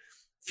thing.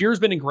 Fear has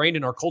been ingrained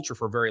in our culture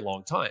for a very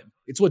long time.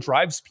 It's what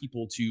drives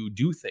people to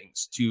do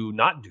things, to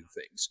not do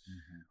things.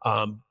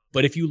 Mm-hmm.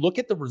 But if you look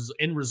at the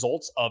end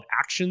results of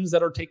actions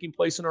that are taking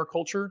place in our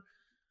culture,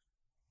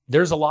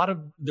 there's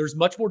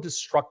much more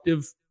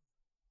destructive,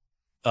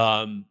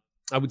 I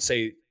would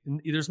say,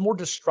 there's more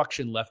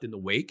destruction left in the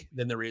wake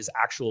than there is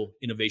actual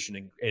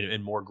innovation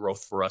and more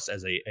growth for us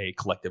as a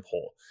collective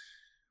whole.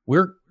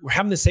 We're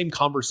having the same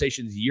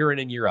conversations year in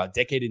and year out,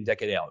 decade in,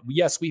 decade out.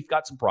 Yes, we've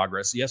got some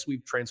progress. Yes,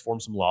 we've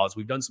transformed some laws.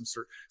 We've done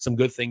some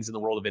good things in the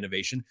world of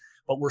innovation,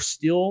 but we're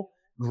still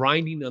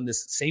grinding on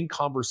this same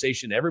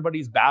conversation.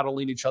 Everybody's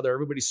battling each other.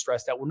 Everybody's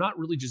stressed out. We're not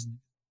really just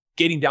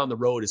getting down the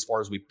road as far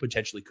as we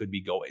potentially could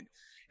be going.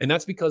 And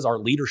that's because our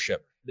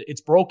leadership,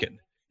 it's broken.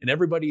 And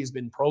everybody has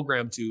been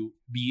programmed to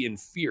be in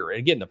fear. And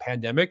again, the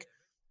pandemic,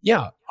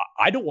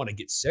 I don't want to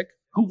get sick.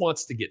 Who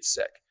wants to get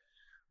sick?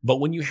 But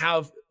when you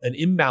have an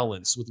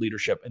imbalance with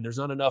leadership and there's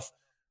not enough,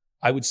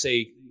 I would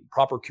say,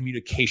 proper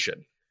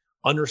communication,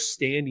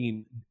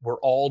 understanding we're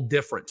all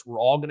different. We're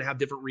all going to have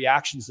different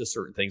reactions to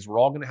certain things. We're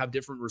all going to have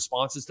different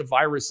responses to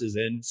viruses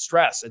and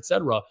stress,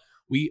 etc.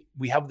 We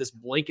have this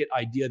blanket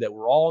idea that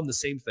we're all in the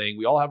same thing.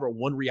 We all have our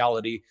one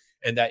reality,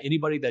 and that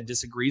anybody that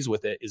disagrees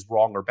with it is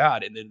wrong or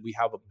bad. And then we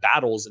have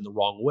battles in the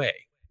wrong way.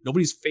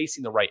 Nobody's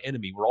facing the right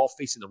enemy. We're all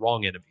facing the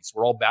wrong enemies.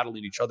 We're all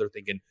battling each other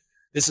thinking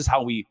this is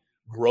how we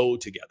grow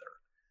together.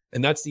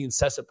 And that's the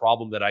incessant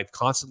problem that I've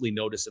constantly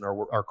noticed in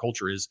our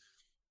culture is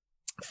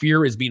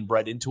fear is being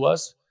bred into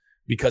us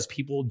because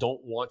people don't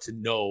want to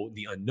know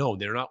the unknown.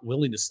 They're not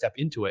willing to step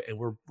into it. And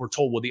we're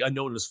told, well, the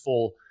unknown is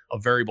full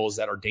of variables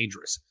that are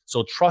dangerous.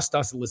 So trust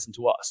us and listen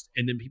to us.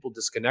 And then people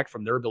disconnect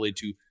from their ability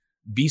to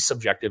be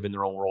subjective in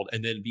their own world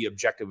and then be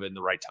objective in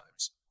the right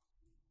times.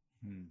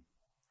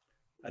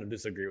 I don't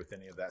disagree with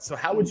any of that. So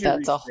how would you?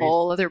 That's a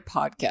whole other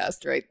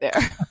podcast right there.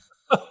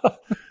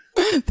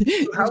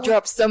 You've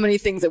dropped so many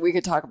things that we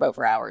could talk about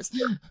for hours.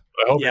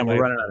 Yeah, we're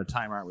running out of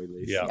time, aren't we,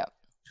 Lisa? Yeah. Yep.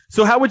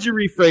 So how would you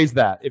rephrase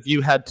that if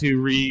you had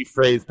to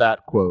rephrase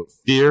that quote?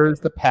 Fear is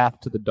the path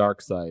to the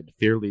dark side.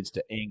 Fear leads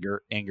to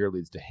anger. Anger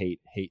leads to hate.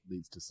 Hate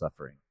leads to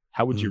suffering.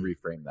 How would you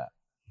reframe that?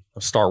 I'm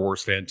a Star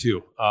Wars fan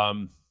too.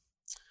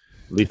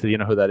 Lisa, you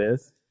know who that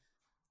is?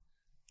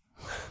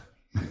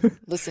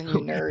 Listen, you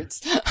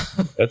nerds.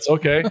 That's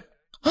okay.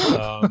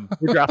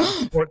 We're dropping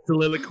sports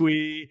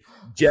soliloquy,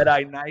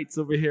 Jedi Knights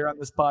over here on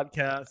this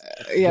podcast.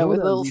 Yeah,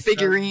 with little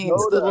figurines.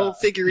 Yoda. The little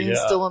figurines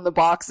still in the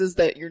boxes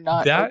that you're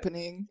not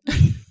opening.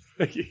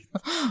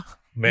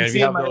 Man, you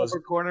you have my those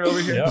upper corner over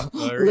here. Yeah,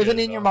 living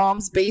in your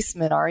mom's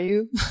basement, are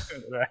you?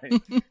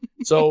 Right.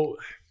 So,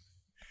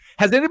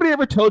 has anybody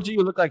ever told you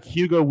look like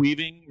Hugo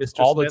Weaving, Mr.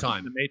 All the Smith time.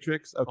 in The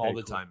Matrix? Okay, all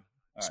the cool. time,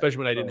 especially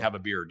when I didn't have a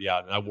beard. Yeah,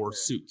 and I wore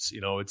suits.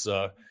 You know, it's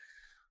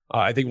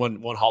I think one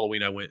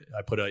Halloween I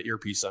put an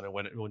earpiece on. I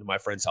went to my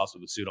friend's house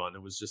with a suit on.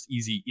 It was just an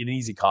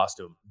easy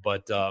costume.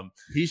 But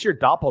he's your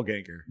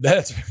doppelganger.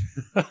 That's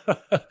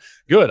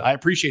good. I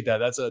appreciate that.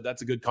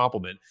 That's a good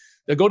compliment.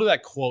 Now go to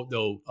that quote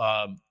though,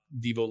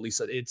 Devo and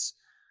Lisa.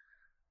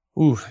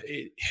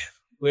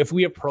 If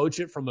we approach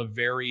it from a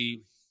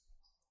very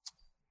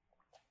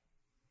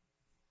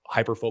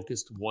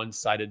hyper-focused,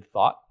 one-sided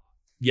thought,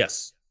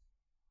 yes,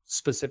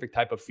 specific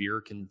type of fear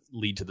can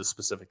lead to the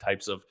specific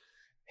types of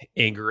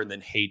anger and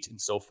then hate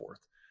and so forth.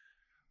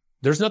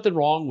 There's nothing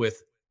wrong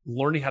with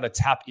learning how to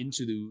tap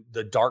into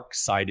the dark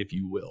side, if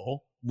you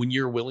will, when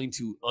you're willing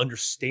to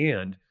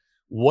understand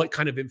what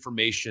kind of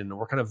information or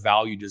what kind of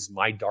value does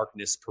my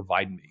darkness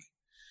provide me.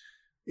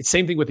 It's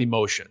same thing with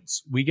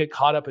emotions. We get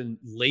caught up in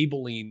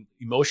labeling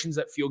emotions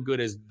that feel good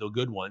as the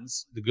good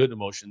ones, the good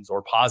emotions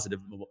or positive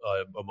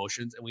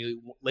emotions, and we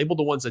label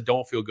the ones that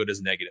don't feel good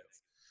as negative.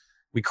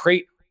 We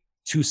create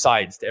two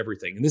sides to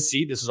everything. And this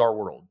is our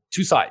world.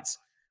 Two sides.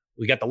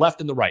 We got the left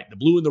and the right, the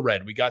blue and the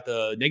red. We got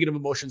the negative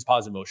emotions,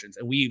 positive emotions.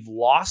 And we've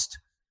lost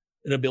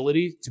an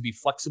ability to be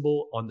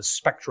flexible on the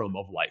spectrum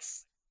of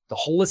life, the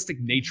holistic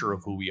nature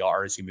of who we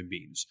are as human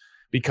beings.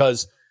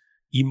 Because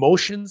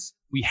emotions,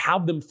 we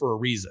have them for a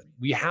reason.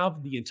 We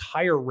have the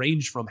entire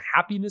range from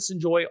happiness and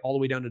joy all the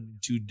way down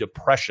to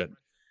depression.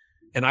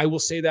 And I will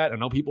say that, I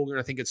know people are going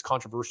to think it's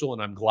controversial,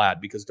 and I'm glad,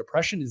 because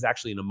depression is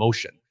actually an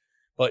emotion.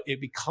 But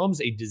it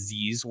becomes a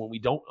disease when we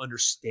don't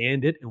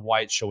understand it and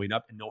why it's showing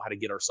up and know how to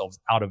get ourselves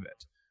out of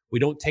it. We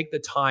don't take the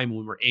time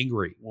when we're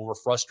angry, when we're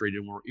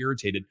frustrated, when we're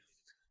irritated,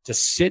 to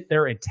sit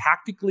there and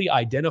tactically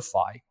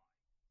identify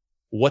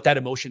what that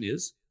emotion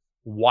is,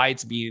 why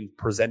it's being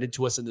presented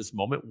to us in this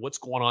moment, what's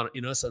going on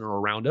in us and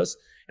around us,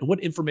 and what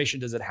information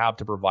does it have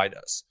to provide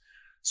us.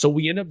 So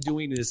we end up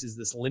doing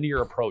this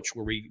linear approach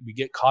where we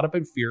get caught up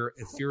in fear,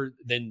 and fear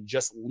then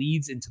just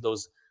leads into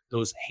those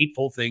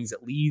hateful things,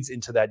 that leads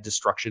into that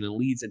destruction and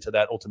leads into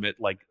that ultimate,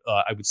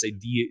 I would say,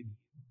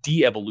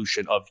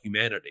 de-evolution of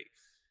humanity.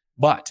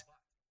 But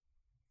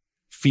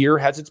fear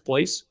has its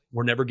place.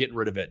 We're never getting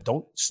rid of it.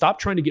 Don't stop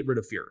trying to get rid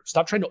of fear.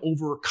 Stop trying to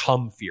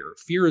overcome fear.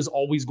 Fear is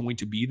always going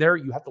to be there.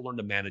 You have to learn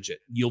to manage it,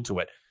 yield to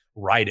it,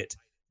 ride it,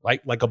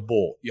 like a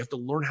bull. You have to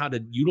learn how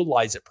to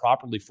utilize it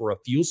properly for a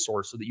fuel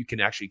source so that you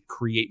can actually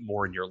create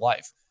more in your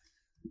life.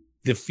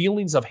 The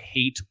feelings of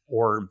hate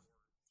or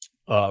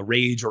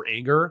rage or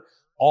anger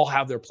all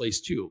have their place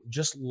too.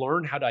 Just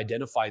learn how to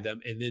identify them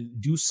and then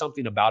do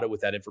something about it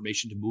with that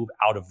information to move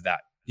out of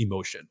that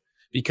emotion.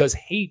 Because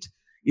hate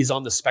is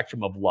on the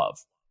spectrum of love.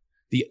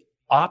 The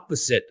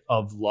opposite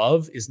of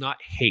love is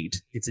not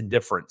hate, it's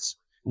indifference.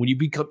 When you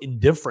become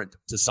indifferent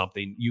to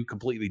something, you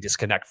completely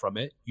disconnect from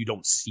it. You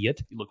don't see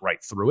it. You look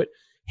right through it.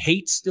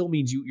 Hate still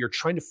means you're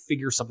trying to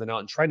figure something out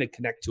and trying to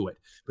connect to it,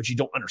 but you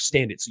don't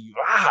understand it. So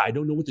I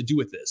don't know what to do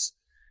with this.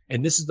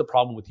 And this is the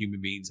problem with human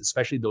beings,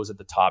 especially those at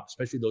the top,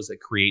 especially those that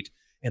create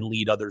and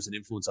lead others and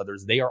influence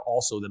others. They are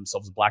also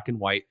themselves black and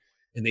white,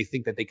 and they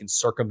think that they can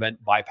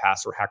circumvent,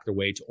 bypass, or hack their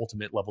way to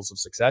ultimate levels of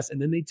success.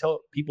 And then they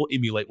tell people,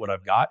 emulate what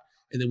I've got.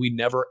 And then we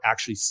never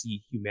actually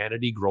see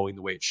humanity growing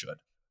the way it should.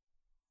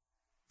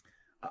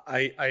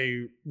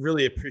 I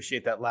really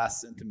appreciate that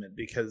last sentiment,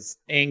 because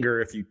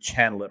anger, if you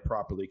channel it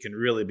properly, can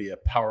really be a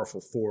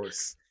powerful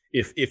force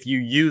if you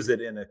use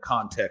it in a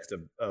context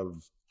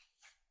of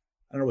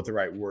I don't know what the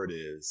right word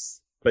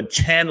is, but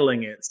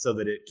channeling it so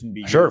that it can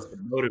be used to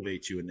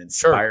motivate you and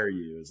inspire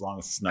you, as long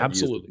as it's not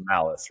used with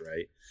malice,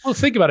 right? Well,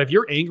 think about it. If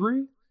you're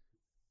angry,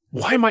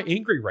 why am I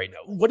angry right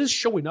now? What is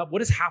showing up?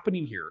 What is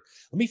happening here?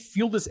 Let me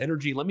feel this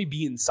energy. Let me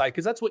be inside,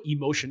 because that's what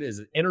emotion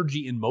is,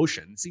 energy in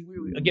motion. See,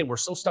 again, we're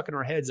so stuck in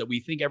our heads that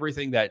we think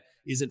everything that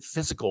isn't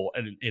physical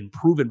and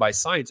proven by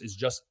science is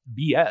just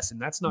BS.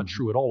 And that's not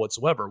true at all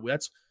whatsoever.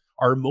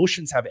 Our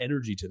emotions have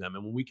energy to them.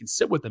 And when we can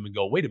sit with them and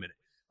go, wait a minute,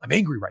 I'm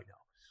angry right now.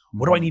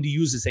 What do I need to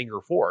use this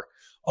anger for?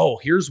 Oh,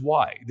 here's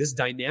why. This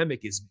dynamic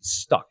is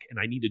stuck and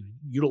I need to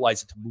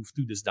utilize it to move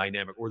through this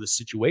dynamic or this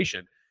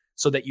situation,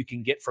 so that you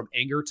can get from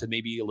anger to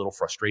maybe a little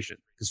frustration,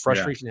 because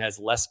frustration has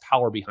less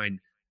power behind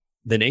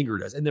than anger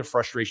does. And then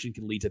frustration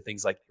can lead to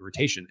things like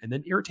irritation, and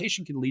then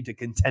irritation can lead to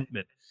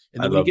contentment.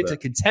 And then when you get to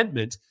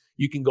contentment,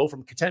 you can go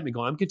from contentment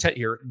going, I'm content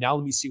here. Now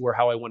let me see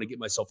how I want to get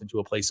myself into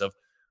a place of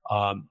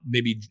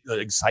maybe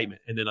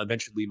excitement, and then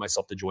eventually lead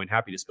myself to joy and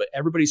happiness. But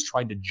everybody's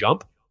trying to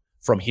jump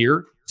from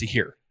here to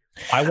here.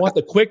 I want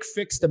the quick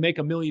fix to make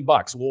 $1 million.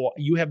 Well,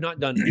 you have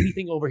not done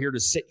anything over here to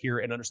sit here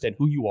and understand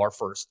who you are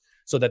first,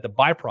 so that the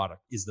byproduct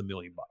is the $1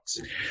 million.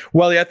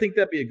 Well, yeah, I think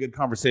that'd be a good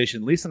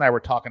conversation. Lisa and I were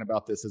talking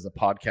about this as a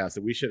podcast,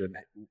 that we should,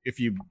 if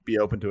you'd be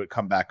open to it,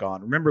 come back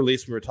on. Remember,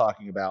 Lisa, we were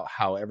talking about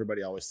how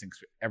everybody always thinks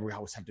we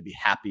always have to be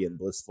happy and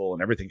blissful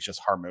and everything's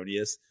just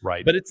harmonious.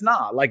 Right. But it's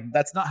not. Like,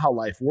 that's not how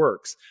life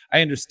works.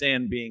 I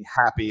understand being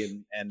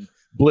happy and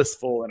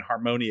blissful and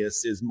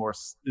harmonious is more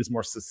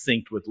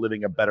succinct with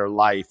living a better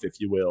life, if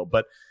you will.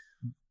 But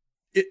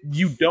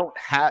you do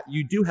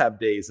have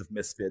days of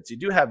misfits. You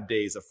do have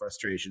days of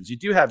frustrations. You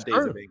do have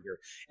days of anger,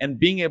 and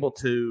being able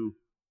to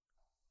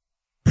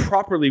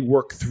properly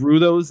work through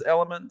those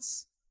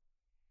elements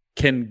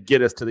can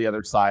get us to the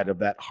other side of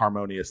that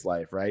harmonious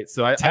life, right?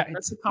 So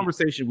that's a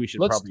conversation we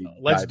should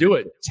let's do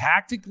it.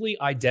 Tactically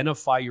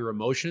identify your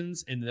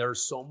emotions, and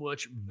there's so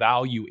much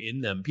value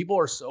in them. People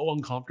are so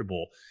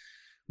uncomfortable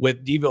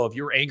with, Devo, if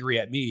you're angry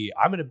at me,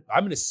 I'm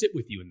gonna sit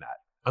with you in that.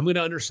 I want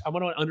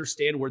to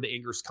understand where the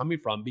anger is coming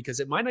from, because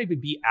it might not even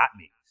be at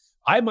me.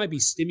 I might be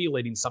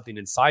stimulating something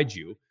inside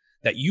you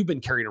that you've been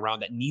carrying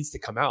around that needs to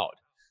come out.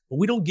 But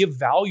we don't give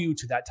value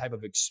to that type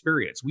of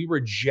experience. We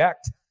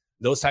reject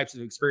those types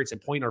of experience and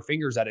point our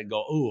fingers at it and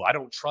go, oh, I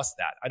don't trust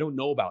that. I don't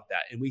know about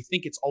that. And we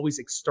think it's always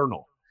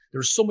external.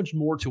 There's so much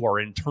more to our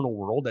internal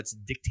world that's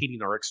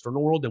dictating our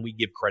external world than we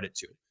give credit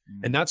to.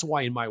 And that's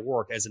why in my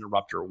work as an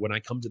eruptor, when I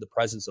come to the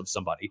presence of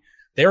somebody,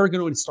 they're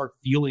going to start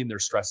feeling their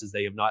stresses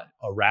they have not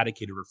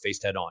eradicated or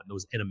faced head on,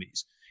 those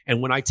enemies.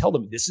 And when I tell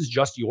them, this is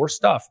just your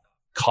stuff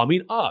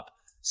coming up,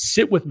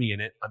 sit with me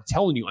in it. I'm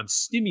telling you, I'm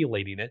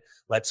stimulating it.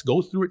 Let's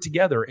go through it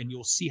together, and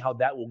you'll see how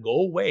that will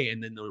go away.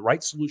 And then the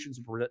right solutions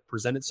will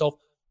present itself,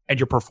 and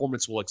your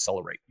performance will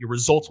accelerate. Your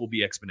results will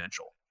be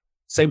exponential.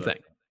 Same thing.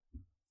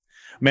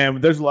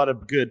 Man, there's a lot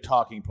of good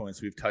talking points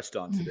we've touched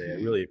on today.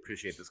 I really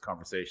appreciate this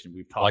conversation.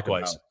 We've talked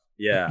Likewise.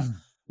 Yeah.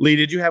 Lee,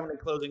 did you have any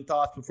closing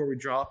thoughts before we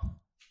drop?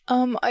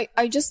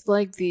 I just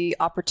like the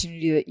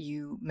opportunity that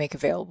you make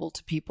available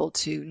to people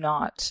to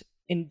not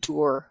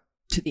endure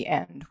to the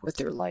end with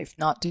their life,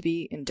 not to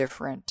be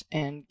indifferent,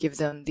 and give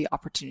them the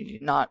opportunity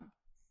to not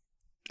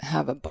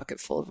have a bucket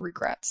full of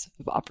regrets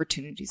of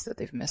opportunities that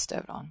they've missed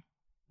out on.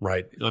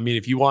 Right. I mean,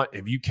 if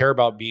you care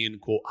about being,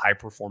 quote, high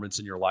performance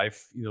in your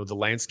life, the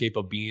landscape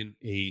of being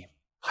a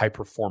high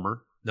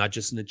performer, not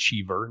just an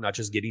achiever, not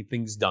just getting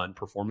things done.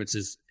 Performance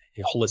is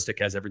holistic,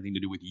 has everything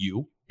to do with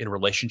you in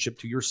relationship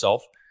to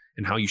yourself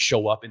and how you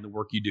show up in the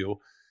work you do.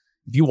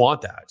 If you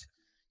want that,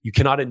 you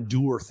cannot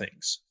endure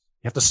things.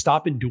 You have to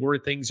stop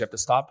enduring things. You have to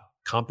stop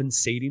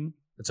compensating.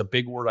 It's a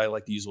big word I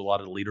like to use with a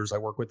lot of the leaders I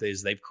work with,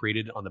 is they've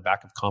created on the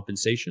back of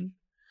compensation.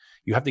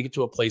 You have to get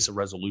to a place of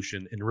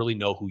resolution and really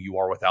know who you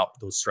are without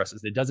those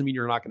stresses. It doesn't mean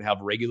you're not going to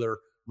have regular,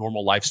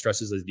 normal life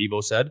stresses, as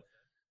Devo said,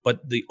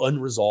 but the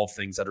unresolved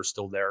things that are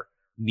still there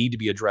need to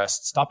be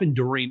addressed. Stop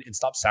enduring and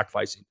stop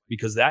sacrificing,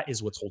 because that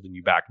is what's holding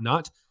you back,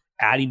 not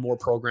adding more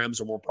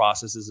programs or more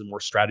processes and more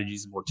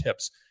strategies and more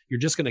tips. You're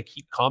just going to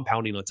keep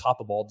compounding on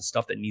top of all the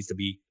stuff that needs to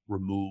be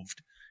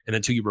removed. And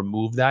until you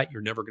remove that,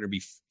 you're never going to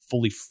be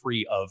fully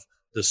free of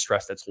the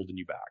stress that's holding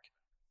you back.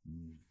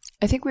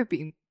 I think we've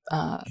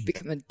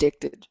become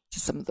addicted to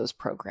some of those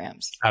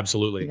programs.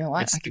 Absolutely. You know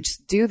what? I can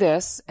just do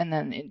this, and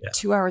then in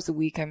 2 hours a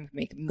week, I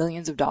make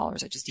millions of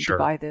dollars. I just need to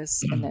buy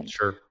this, and then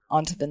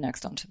on to the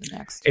next.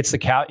 It's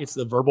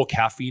the verbal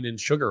caffeine and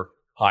sugar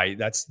high.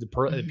 That's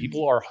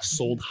people are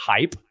sold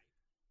hype.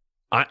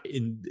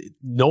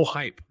 No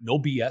hype, no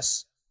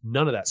BS,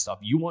 none of that stuff.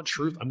 You want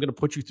truth? I'm going to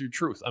put you through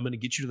truth. I'm going to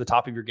get you to the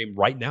top of your game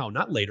right now,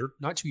 not later,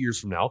 not 2 years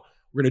from now.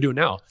 We're going to do it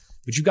now.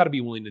 But you've got to be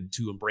willing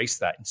to embrace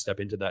that and step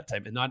into that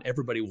type. And not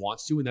everybody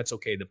wants to, and that's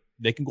okay.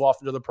 They can go off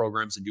into other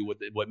programs and do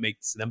what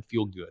makes them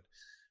feel good.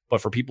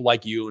 But for people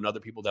like you and other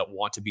people that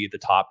want to be at the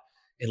top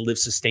and live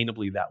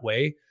sustainably that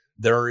way,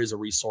 there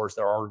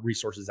are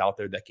resources out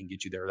there that can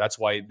get you there. That's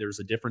why there's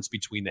a difference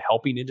between the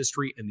helping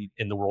industry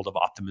and the world of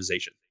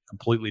optimization.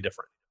 Completely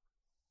different.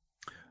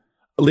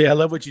 Lee, I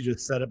love what you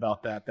just said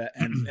about that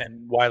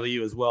and Wiley,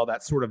 you as well,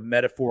 that sort of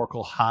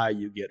metaphorical high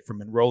you get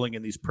from enrolling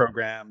in these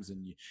programs.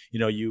 And,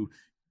 you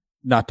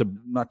not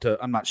to,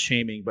 I'm not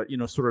shaming, but,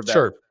 sort of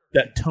that,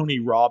 that Tony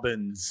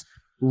Robbins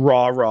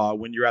rah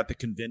when you're at the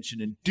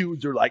convention and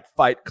dudes are like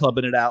fight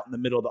clubbing it out in the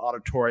middle of the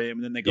auditorium.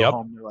 And then they go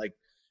home and they're like,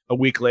 a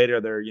week later,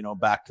 they're,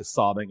 back to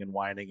sobbing and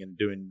whining and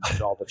doing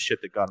all the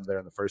shit that got them there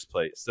in the first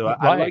place. So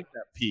I like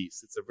that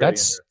piece. It's a very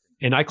interesting.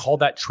 And I call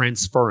that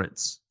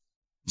transference.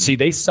 See,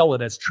 they sell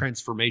it as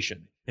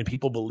transformation and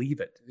people believe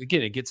it.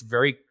 Again, it gets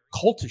very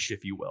cultish,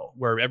 if you will,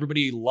 where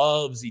everybody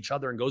loves each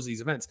other and goes to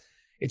these events.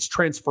 It's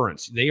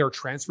transference. They are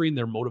transferring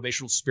their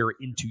motivational spirit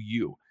into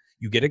you.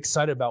 You get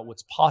excited about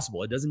what's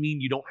possible. It doesn't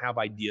mean you don't have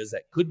ideas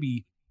that could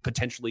be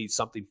potentially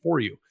something for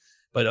you.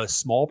 But a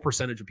small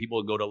percentage of people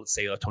who go to, let's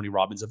say, a Tony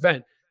Robbins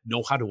event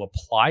know how to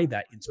apply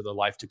that into their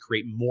life to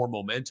create more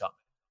momentum.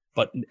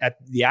 But at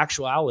the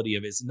actuality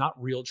of it is not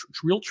real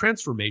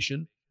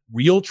transformation.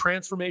 Real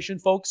transformation,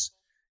 folks,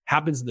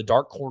 happens in the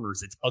dark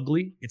corners. It's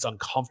ugly. It's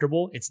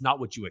uncomfortable. It's not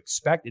what you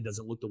expect. It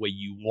doesn't look the way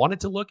you want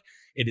it to look.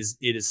 It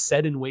is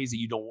said in ways that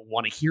you don't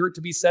want to hear it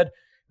to be said.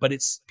 But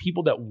it's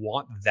people that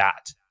want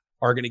that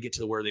are going to get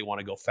to where they want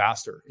to go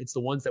faster. It's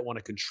the ones that want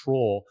to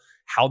control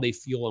how they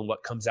feel and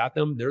what comes at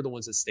them. They're the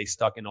ones that stay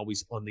stuck and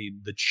always on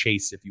the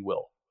chase, if you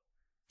will.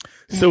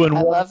 So I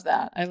love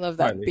that. I love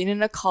that. Being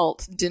in a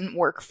cult didn't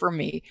work for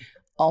me.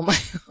 All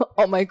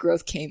my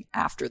growth came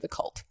after the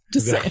cult.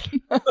 Just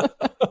saying.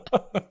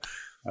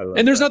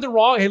 And there's nothing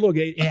wrong. Hey, look,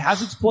 it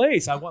has its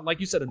place. Like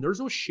you said, and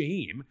there's no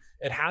shame.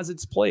 It has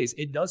its place.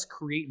 It does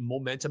create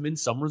momentum in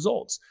some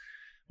results.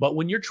 But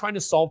when you're trying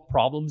to solve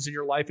problems in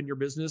your life and your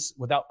business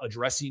without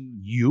addressing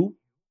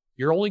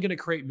you're only going to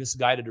create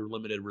misguided or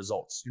limited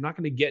results. You're not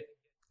going to get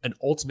an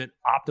ultimate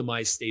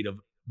optimized state of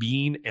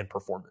being and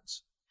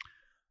performance.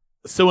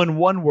 So in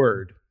one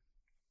word,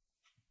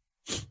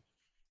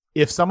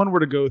 if someone were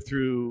to go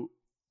through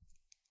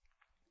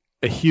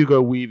a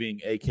Hugo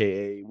Weaving,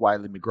 aka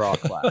Wiley McGraw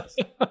class,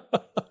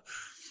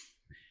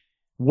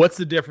 what's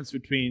the difference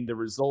between the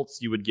results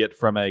you would get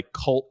from a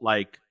cult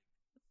like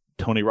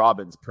Tony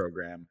Robbins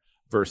program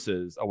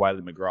versus a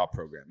Wiley McGraw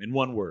program? In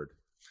one word.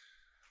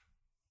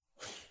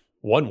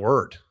 One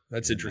word.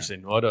 That's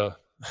interesting. What a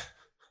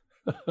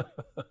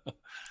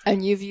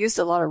And you've used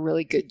a lot of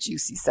really good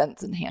juicy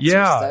sentence enhancers.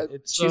 Yeah, so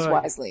choose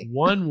wisely.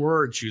 One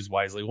word, choose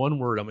wisely. One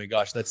word. Oh my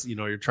gosh, that's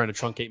you're trying to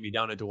truncate me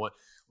down into one.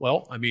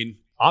 Well, I mean,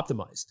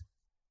 optimized.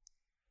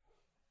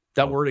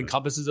 That word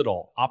encompasses it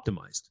all.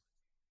 Optimized.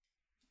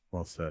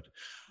 Well said.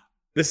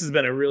 This has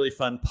been a really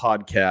fun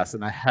podcast,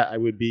 and I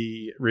would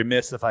be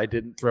remiss if I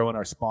didn't throw in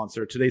our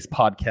sponsor. Today's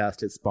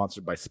podcast is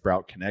sponsored by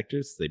Sprout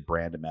Connectors. They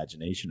brand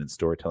imagination and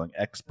storytelling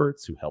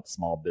experts who help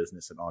small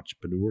business and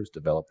entrepreneurs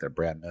develop their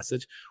brand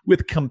message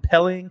with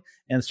compelling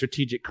and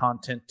strategic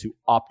content to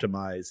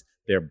optimize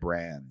their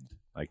brand.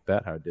 Like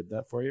that, how I did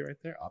that for you right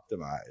there?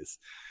 Optimize.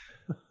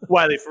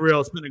 Wiley, for real,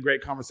 it's been a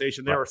great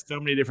conversation. There were so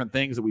many different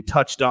things that we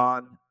touched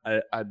on.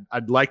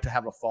 I'd like to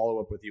have a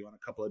follow-up with you on a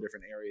couple of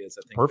different areas.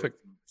 I think perfect.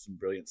 Some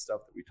brilliant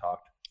stuff that we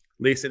talked.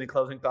 Lisa, any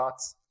closing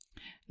thoughts?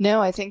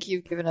 No, I think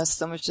you've given us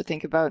so much to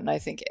think about, and I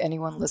think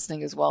anyone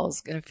listening as well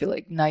is going to feel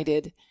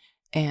ignited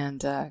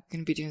and going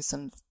to be doing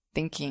some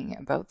thinking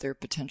about their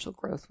potential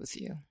growth with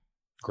you.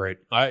 Great.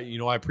 I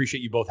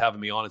appreciate you both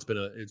having me on. It's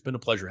been a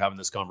pleasure having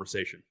this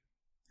conversation.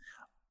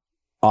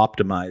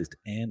 Optimized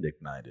and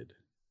ignited.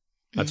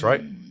 That's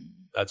right.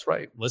 That's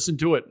right. Listen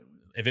to it.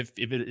 If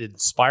it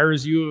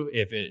inspires you,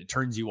 if it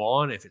turns you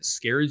on, if it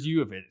scares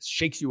you, if it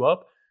shakes you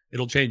up,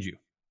 it'll change you.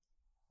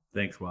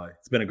 Thanks, Wiley.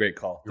 It's been a great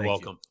call. You're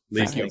welcome.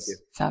 Thank you.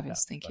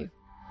 Fabulous. Thank you.